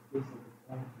at the place of the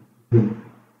altar today.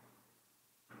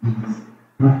 He's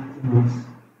granting us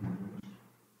direction.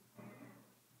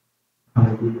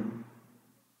 Hallelujah.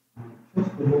 I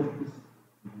trust the Lord this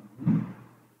morning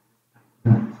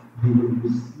that you will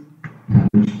receive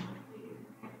direction.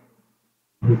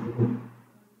 Praise the Lord.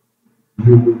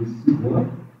 You will receive what?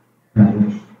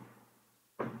 Direction.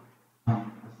 And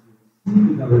as you receive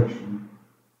the direction,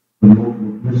 the Lord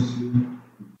will bless you in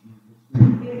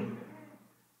Jesus' name.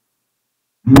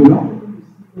 You will not only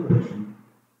receive direction,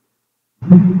 you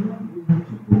will know where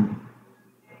to go.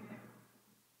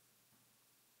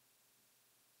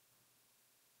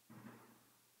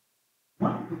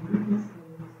 One of the greatest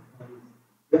things that is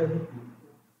very important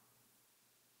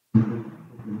in the life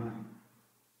of the man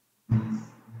is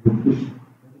location.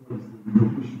 Everybody say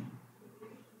location.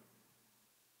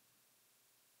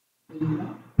 In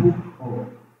that book of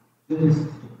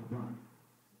Genesis chapter 1,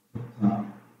 chapter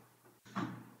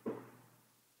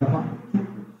 2, the Bible told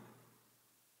us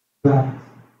that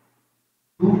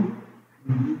God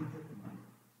created man.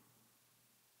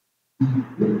 He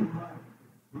gave man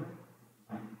the breath of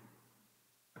life,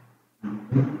 and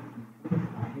then he went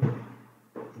ahead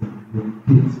to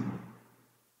locate man.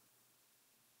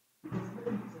 Because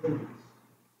let me tell you this,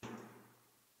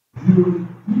 you will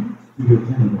give to your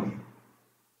generation.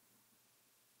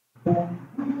 From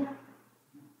where you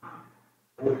are,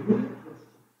 or where you're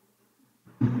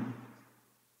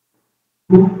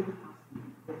God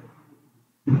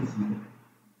has been you.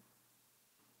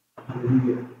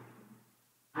 Hallelujah.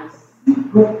 I see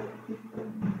God taking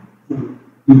you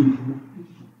to a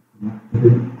location like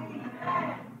today.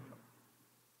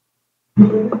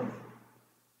 Beloved,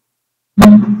 it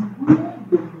is where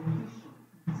your location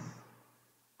is.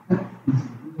 That is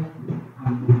where your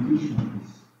allocation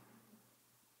is.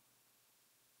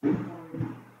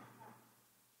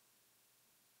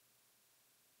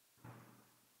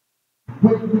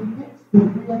 When you get to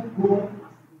where God has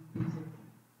located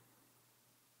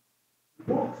you,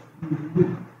 what you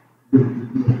need will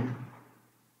be there.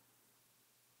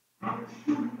 I will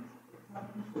show you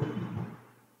examples of people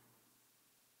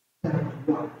that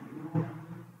you are wrongly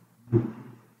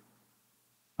located.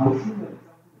 I will show you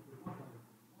examples of the one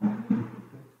that is wrongly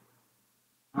located,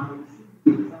 and I will show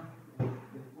you examples of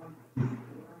the one that is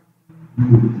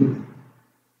rightly located.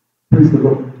 Praise the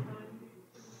Lord.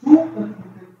 So that you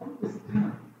can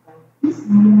understand that this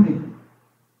morning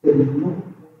the Lord wants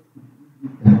to give you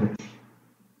direction.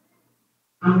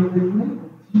 And in the name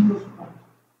of Jesus Christ,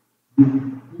 you will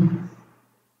get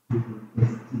to your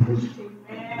destination.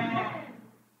 Amen.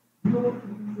 You know,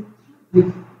 it is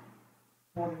a challenge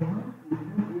for a man to know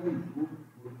where he's going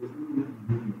for the way to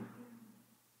do it.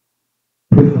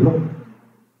 Praise the Lord.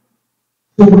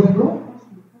 So when the Lord wants to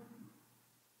help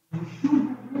you, He show you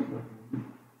where you're going,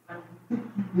 and He take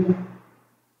you there.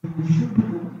 He will show you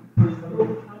the way. Praise the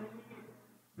Lord.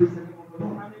 Praise the name of the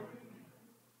Lord.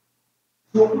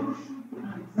 So I want to show you an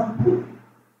example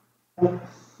of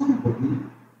somebody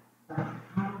that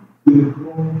had a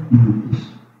wrong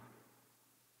location.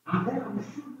 And then I will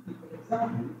show you the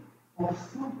example of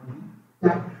somebody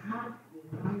that had the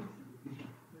right location.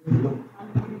 Praise the Lord.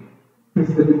 Praise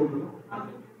the name of the Lord.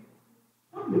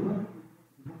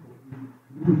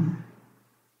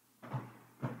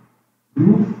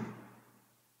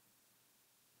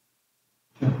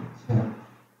 chapter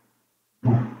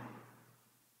 1.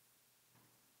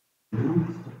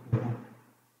 Romans chapter 1.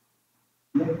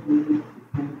 Let me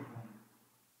depend on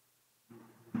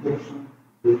protection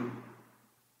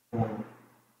for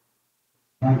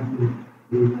every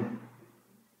amen.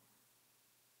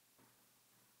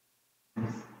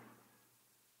 Yes.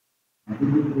 I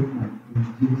didn't bring my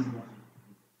James version.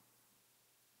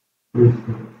 Praise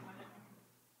God.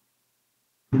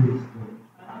 Praise God.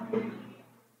 Hallelujah.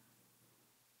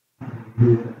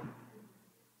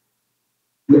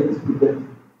 Let us begin.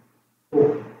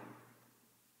 Oh,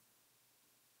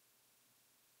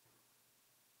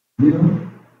 you know,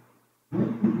 when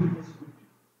you read the scripture,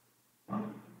 one of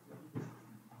the things that you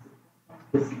see as a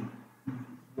person is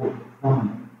what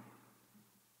family.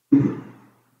 Is it?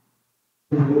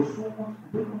 There was so much, I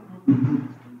don't know how we do it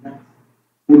in that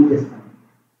Old Testament.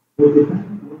 But the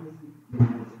Bible always says there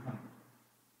was family.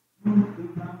 During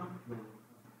Abraham, there was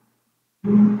family.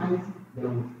 During Isaac, there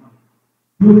was family.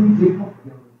 During Jacob,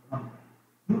 there was family.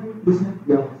 During Joseph,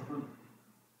 there was family.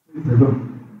 Praise the Lord.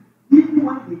 Even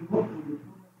when they got to the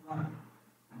promised land,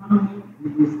 family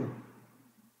replaced them.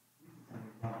 This is an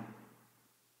example.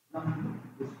 Now, look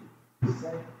at this. He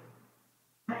said,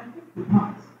 and if the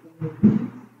past in the days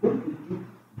when the Jews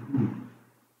ruled,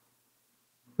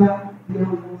 that there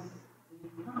was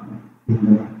a famine in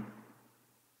the land.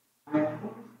 I have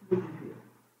always told you here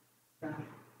that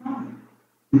famine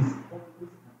is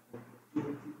always an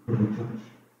opportunity for the church.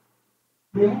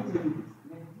 May I tell you this?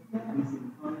 Nigeria is in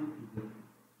famine today.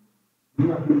 You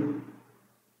are doing.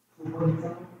 So, for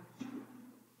example,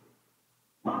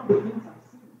 one of the things I've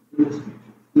seen in the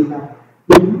scriptures is that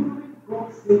the moment God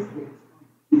says there is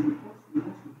famine, is because He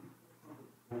wants to give us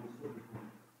something that is so before.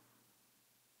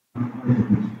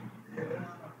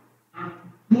 And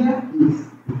here is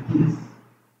the case.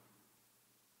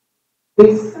 A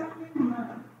certain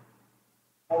man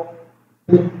of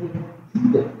Bethlehem,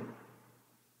 Judah,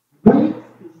 went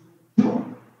to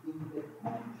sojourn in the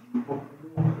country of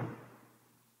Moab,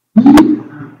 he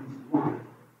and his wife,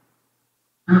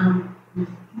 and his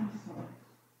 2 sons.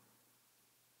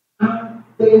 And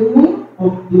the name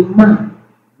of the man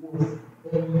was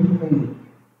Elimelech,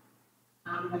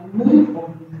 and the name of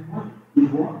his wife is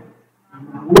what?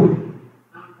 Naomi.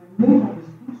 And the name of his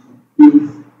 2 sons is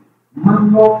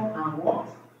Mahlon and what?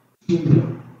 Children.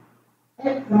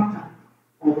 Ephratah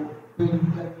of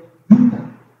Benjamin Judah.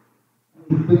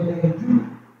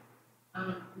 And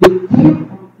they came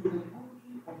unto the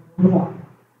country of Moab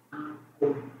and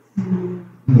continued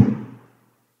there.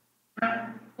 And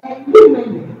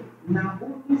Elimelech,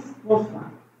 Naomi's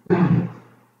husband, died,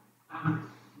 and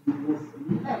she was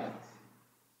left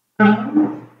and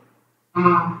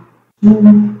her 2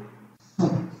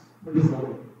 sons. Praise the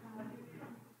Lord.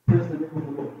 Praise the name of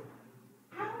the Lord.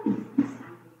 How is this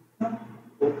an example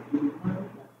of a man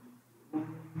that is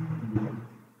running in life?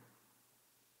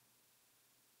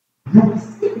 You will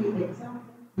see the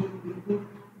example in the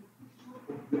interpretation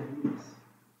of their names.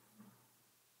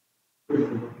 Praise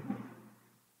the Lord.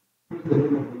 Praise the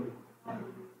name of the Lord.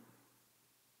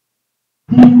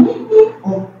 The meaning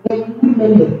of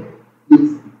Elimelech is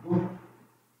God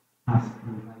has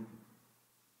provided.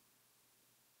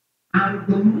 And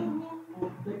the meaning of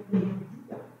Bethlehem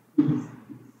Judah is the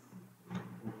city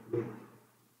of bread.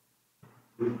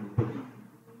 Praise the Lord.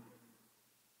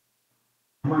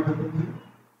 Am I talking to you?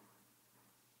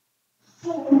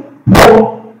 So,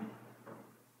 Paul,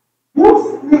 whose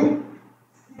name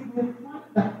signifies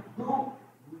that God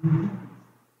will do it,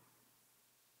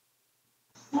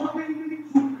 suddenly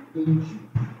took a Jew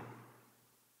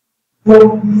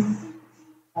from the city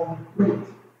of bread,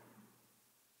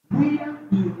 where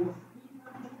he was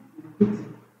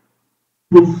located,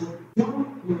 to sojourn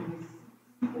in the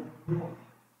city of Moab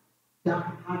that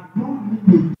had no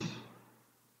lineage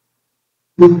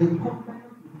in the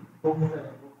covenant of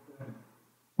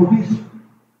Israel.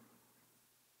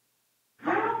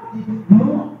 How did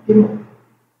Moab come up?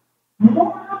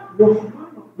 Moab was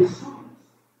one of the sons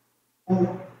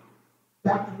of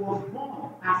that was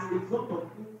born as a result of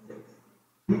incest.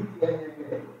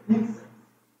 Incest.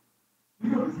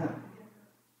 You understand?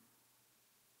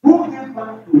 Who gave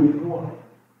birth to Moab?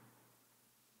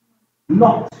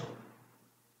 Lot.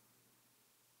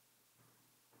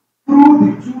 Through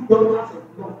the 2 daughters of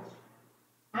Lot,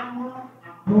 Ammon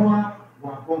and Moab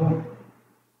were born.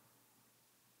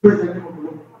 Praise the name of the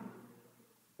Lord.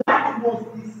 That was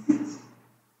the city.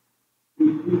 The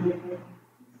Elimelech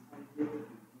decided to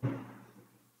get.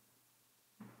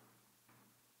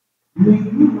 May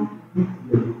you not leave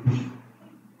your location.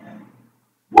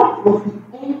 What was the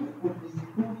end of the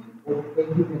story of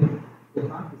Elimelech? The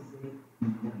Bible says he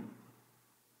died.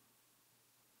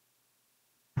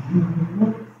 you will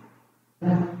not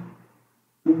die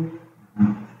going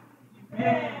around.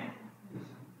 Amen.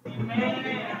 Amen.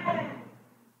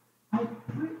 I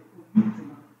pray for you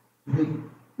tonight, today,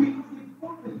 because the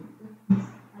body that is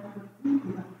at the feet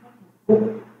of the heart of God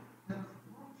that has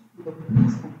brought you to the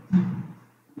place of deep,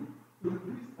 to the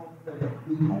place of the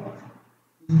altar,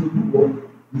 is to do what?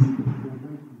 Is to provide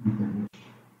you with direction.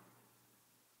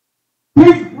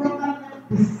 This brother left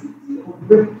the city of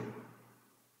refuge.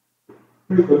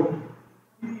 Praise the Lord.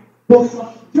 To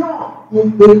sojourn in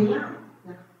a land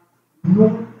that has no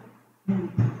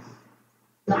inheritance,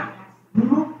 that has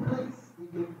no place in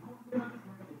the covenant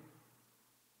land.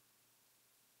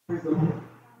 Praise the Lord.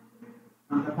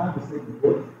 And the Bible says the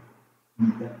word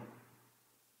is that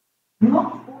not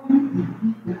only did he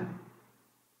die,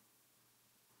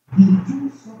 the two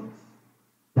sons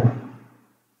died.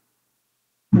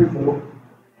 Praise the Lord.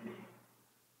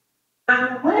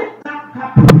 And when that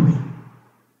happened,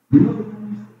 you know the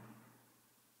promise?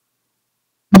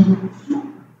 He took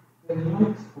the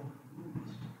likes of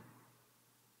Ruth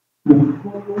to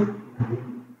follow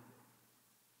Naomi.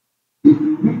 If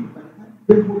you read by the time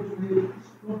they go to the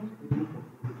story of the book of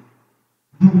Ruth,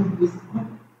 you will discover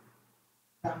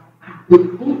that at the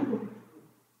end of it,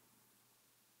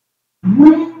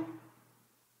 when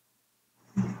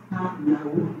Sister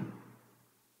Naomi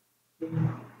came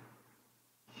out,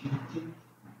 she changed her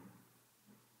name.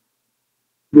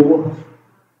 You know what?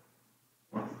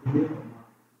 What's the name of her?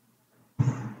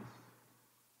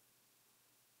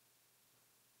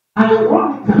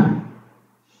 Ironically,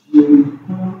 she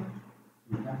returned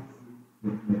to that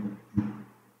same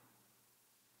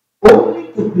only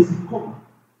to discover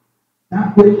that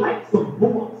the likes of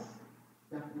Boaz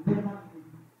that never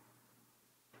lived,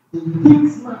 the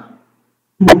kinsman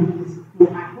to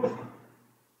her husband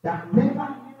that never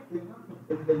left the land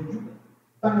of the Judah,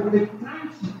 by the time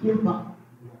she came back,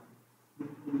 she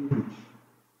was rich.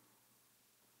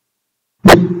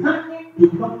 The famine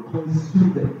did not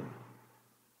consume them.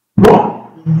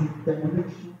 What is the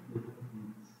direction the Lord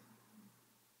needs?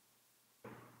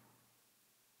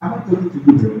 Am I talking to you,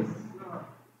 brothers?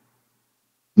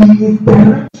 It is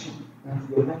direction that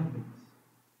your life needs.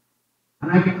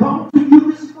 And I come to you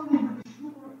this morning with the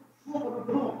sword of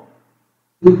the Lord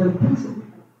in the place of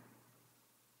people.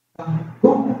 And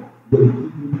God will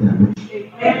give you direction.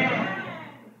 Amen.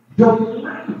 Your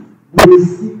life will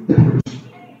receive direction.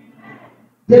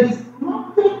 There is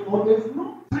nothing or there is no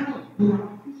time in our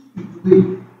history today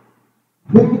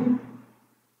when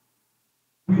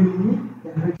we need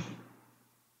direction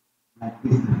like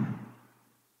this time.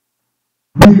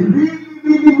 We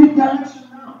really need direction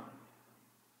now.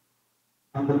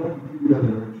 And the Lord will give you that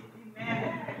direction.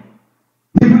 Amen.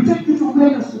 He will take you to where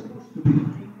you're supposed to be.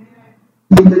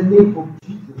 In the name of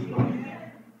Jesus Christ.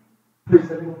 Praise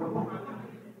the name of the Lord.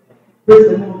 Praise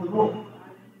the name of the Lord.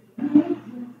 Let me tell you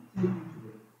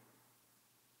today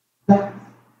that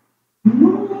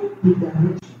knowing the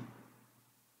direction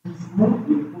is more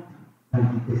important than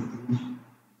the destination.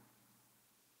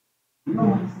 You know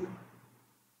what I'm saying?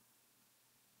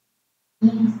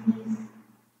 It is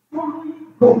following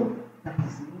God that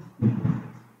is most important.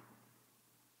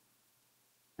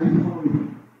 Are you following me?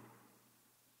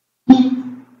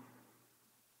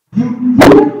 If you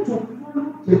dare to follow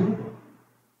Jehovah,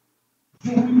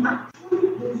 you will actually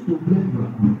get to where you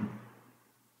are going.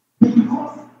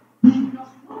 Because he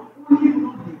does not only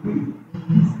know the way,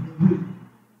 he is the way.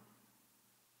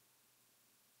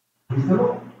 Praise the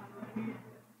Lord.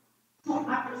 So I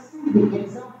can see the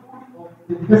example of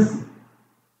the person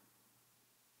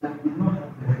that did not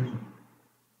have direction,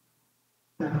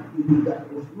 that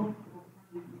was not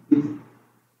properly educated.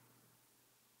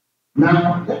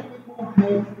 Now let me go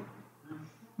ahead and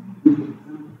show you the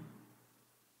example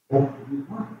of the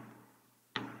one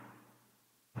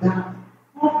that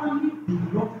formerly did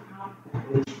not have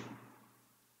direction,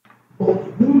 but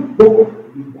whom God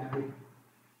redirected.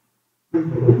 Praise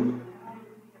the Lord.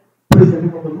 Praise the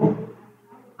name of the Lord.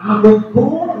 And when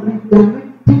God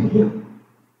redirected him,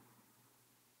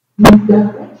 the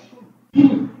direction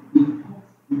came because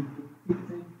he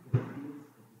protected the place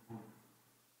of the Lord.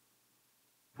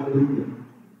 Hallelujah.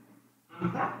 And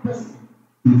that person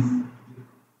is Jacob.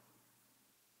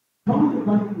 Come to the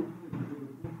Bible with me to the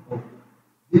book of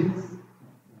Genesis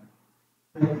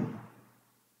chapter 35.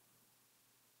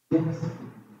 Genesis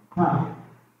 35.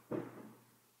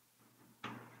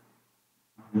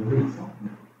 I will read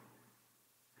something.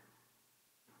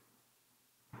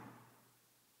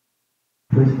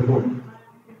 Praise the Lord.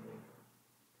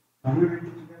 Can we read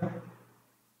it together?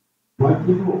 Why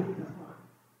do you know?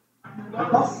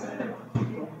 That's fine.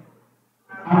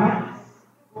 Arise,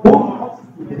 go out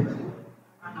together,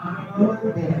 and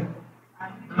dwell there,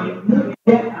 and make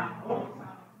there an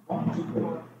altar unto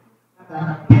God,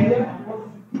 that appeareth unto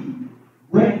thee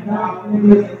when thou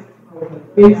mayest from the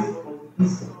face of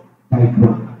Esau thy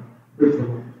brother. Praise the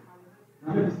Lord.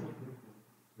 Now let us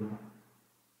pray.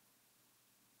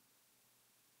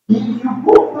 If you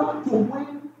go back to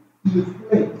when he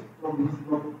fled from his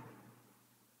brother,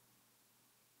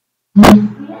 he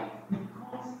fled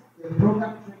because the brother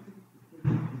threatened to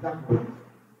kill him. Is that correct?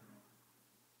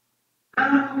 And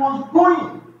he was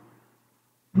going,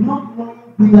 not knowing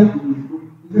where he is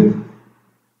going. Isn't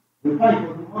it? In fact, it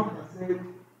was the one that said,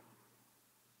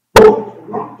 go to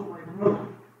run to my brother,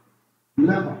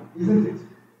 Laban, isn't it?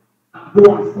 And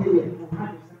go and stay here to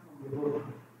hide yourself from your brother.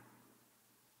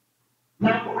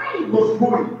 Now, when he was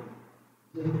going,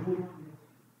 the Lord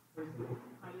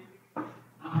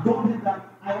and told him that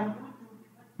I am going to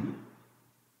protect you.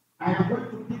 I am going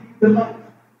to give you the light.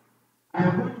 I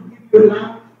am going to give you the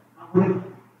land and whatever.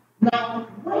 Now,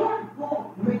 where God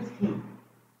met him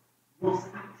was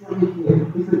actually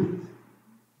here, isn't it?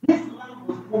 This land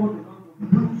was called the land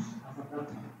of Luz as at that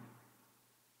time.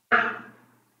 And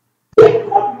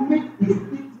Jacob made a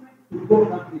statement to God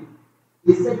that day.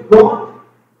 He said, God,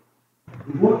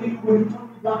 if only you will return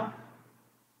me back,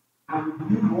 I will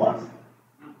build what?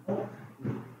 An altar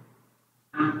here.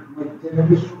 And my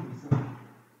generation is up.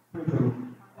 Praise the Lord.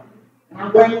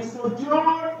 And when he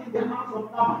sojourned in the house of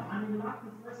Laban, and he lacked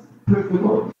his blessing, praise the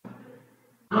Lord.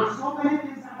 And so many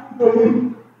things happened to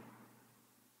him.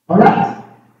 Alright?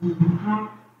 He had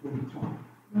to return.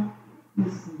 Now,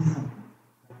 let's see something.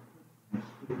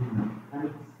 And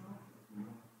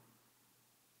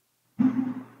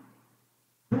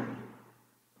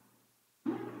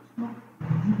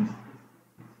it is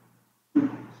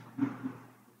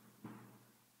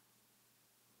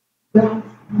that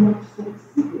you have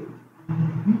succeeded and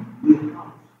you build a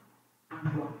house and you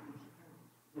have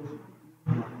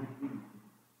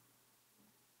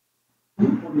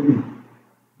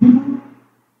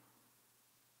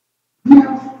there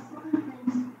are some certain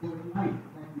things in life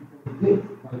that you can get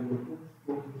by your own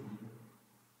struggles.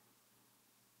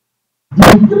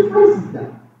 The difference is that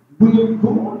when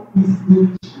God is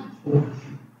in charge of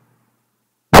you,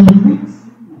 He makes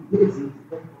you to get into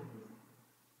that purpose.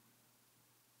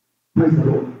 Praise the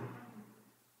Lord.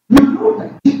 You know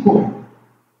that Jacob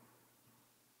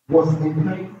was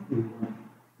entitled to one.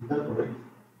 Is that correct?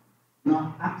 Now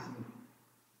ask me,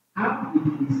 how did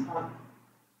his father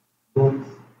got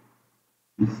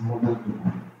his mother to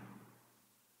him?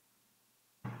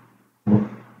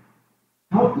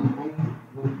 How did Isaac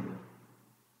go to her?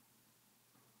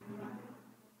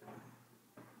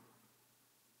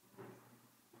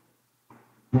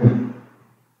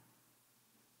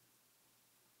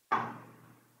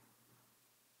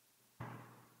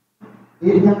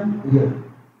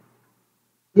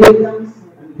 Well,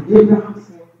 Abraham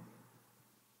sent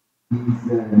his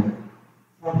servant,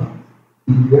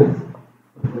 Elias,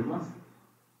 of Damascus,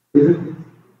 isn't it?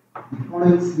 The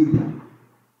current Syria.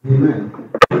 Amen.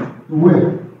 To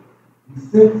where? He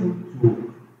sent him to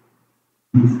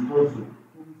his household,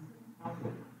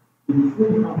 to the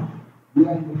same house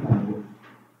where Abraham was.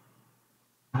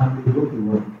 And they got the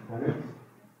word, correct?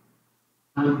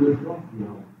 And they brought the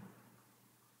house.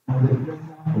 And the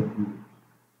blessing of you.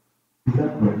 Is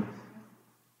that correct?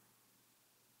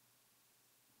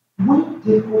 When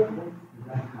Jacob went to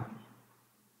that house,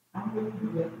 how many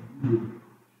years did he live?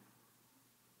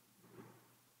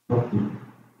 Okay.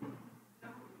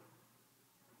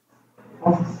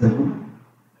 First 7,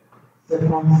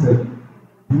 second 7,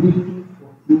 making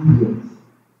 14 years.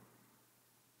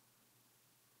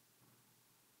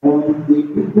 On the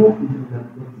people in the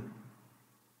desert,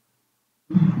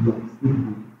 if you are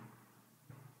stable,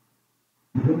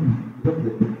 you don't get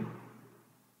it.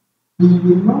 He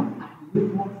will not live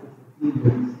more for 14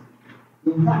 years.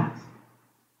 In fact,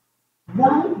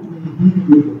 why will he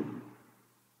live?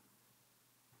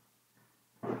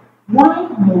 Why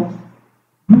must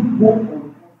you go on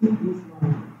 14 days now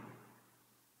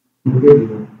to get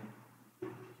it?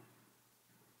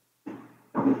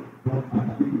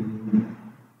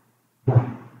 Why?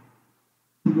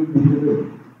 He will be delivered.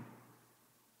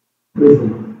 Praise the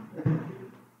Lord.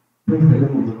 Praise the name of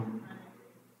the Lord.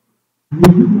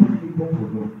 Will you not live for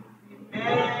God?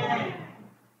 Amen.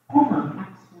 Come and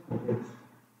ask for God.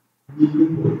 Will you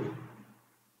God?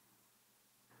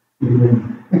 Amen.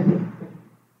 Amen.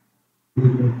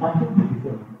 I told you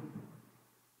before.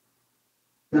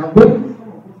 Now, when some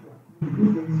of us are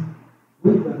doing these things,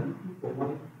 when we are looking for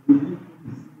one, we need to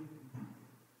be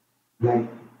like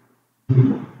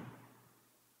Jacob.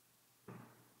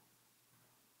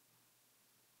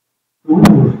 So when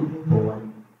he was looking for one,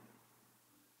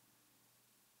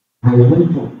 I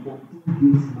went on 14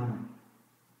 days man.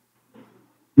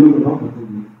 You know what I'm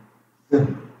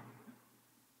saying?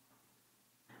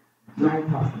 Dry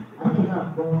fasting. After that,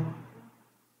 I've done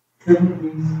 7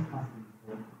 days fasting.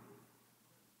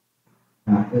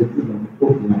 Okay.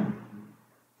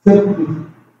 7 days.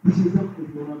 This is not the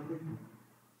normal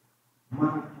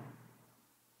man.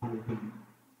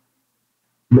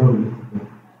 Glory to God.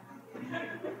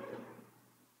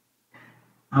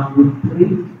 And we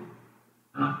prayed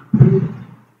and prayed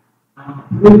and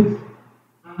prayed,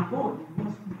 and God did not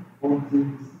speak until the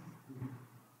 6th day.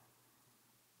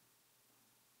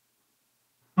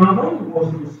 And when he was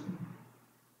to speak,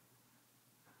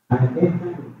 I entered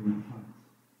into the trance.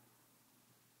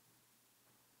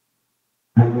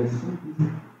 And I saw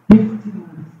this 50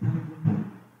 man standing there.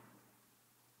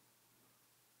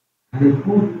 And he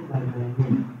called me by my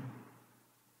name.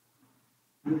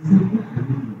 And he said, "What are you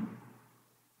doing?"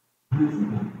 And I said,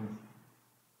 "I'm fasting."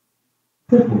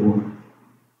 He said, "For what?"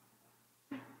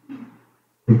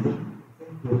 He said,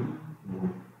 "For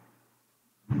what?"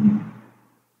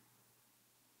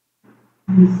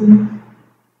 And he said,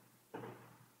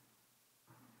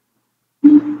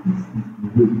 "If this is the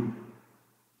way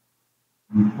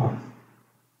you fast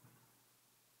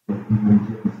for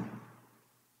evangelism,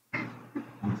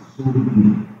 and so do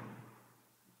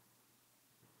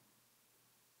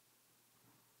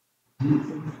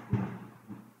Jesus Christ,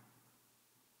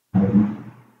 I will."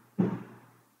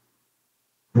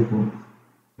 Second,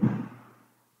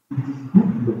 it is good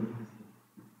you are Christian,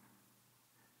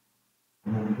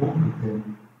 and I want to tell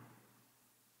you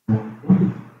that what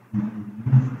is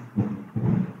released from the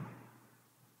prayer,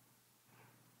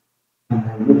 and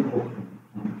I woke up from the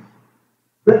trance.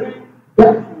 Brethren,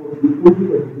 that was the only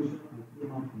revelation I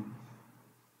came out with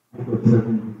after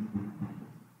 7 days.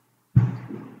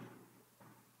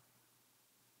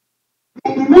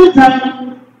 In the meantime,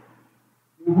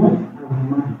 the wife and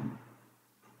man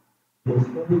was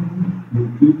already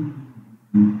engaged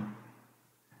in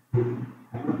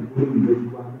I want to go to the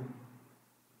one.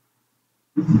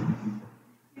 This is the sister.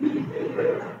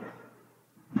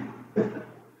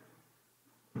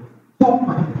 So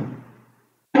when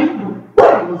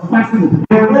I was fasting,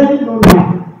 I already know now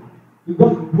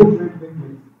because we both read the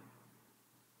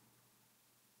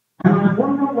and I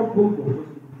wonder what God was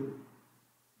supposed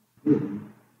to do.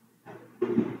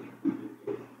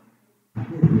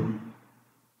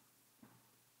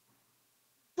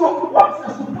 So what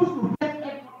you're supposed to get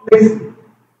effortlessly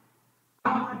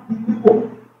are the people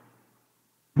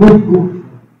when God is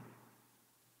there.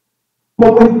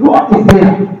 But when God is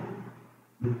there,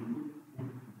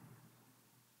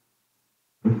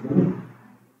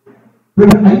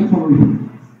 when I told you,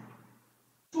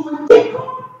 so when Jacob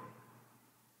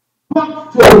got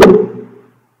to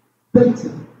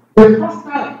Bethel, the first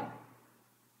time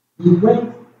he went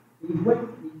in front of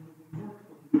you.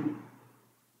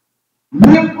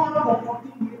 Labored for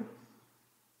 14 years.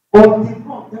 Until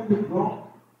God tell me, "God,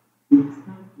 it's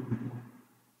time to return."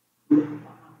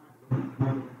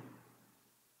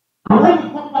 And when he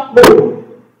come back home,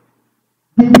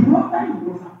 the brother he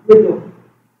was afraid of,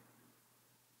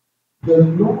 the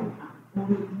Lord had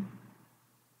already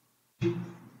changed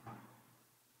his heart.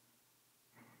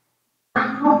 And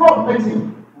God met him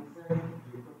and said,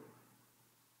 "Jacob,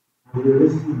 I will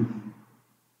rescue you."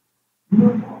 You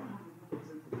know, God has a lot of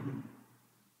sense of you.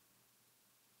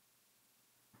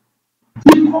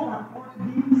 Jacob had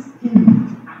already schemed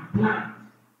and planned.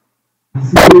 He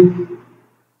said,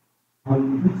 "I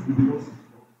will put the horses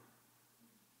first,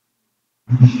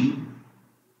 the sheep,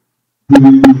 the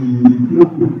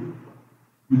yoke,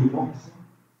 the oxen,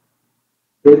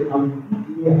 then I will put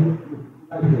here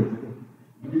and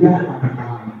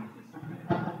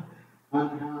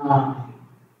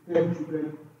 10 children.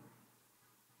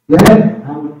 Then I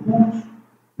will put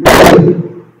Rachel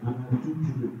and 2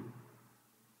 children.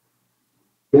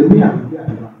 Then me I will be at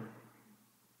the back.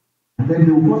 And then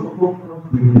the first of all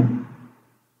comes with me.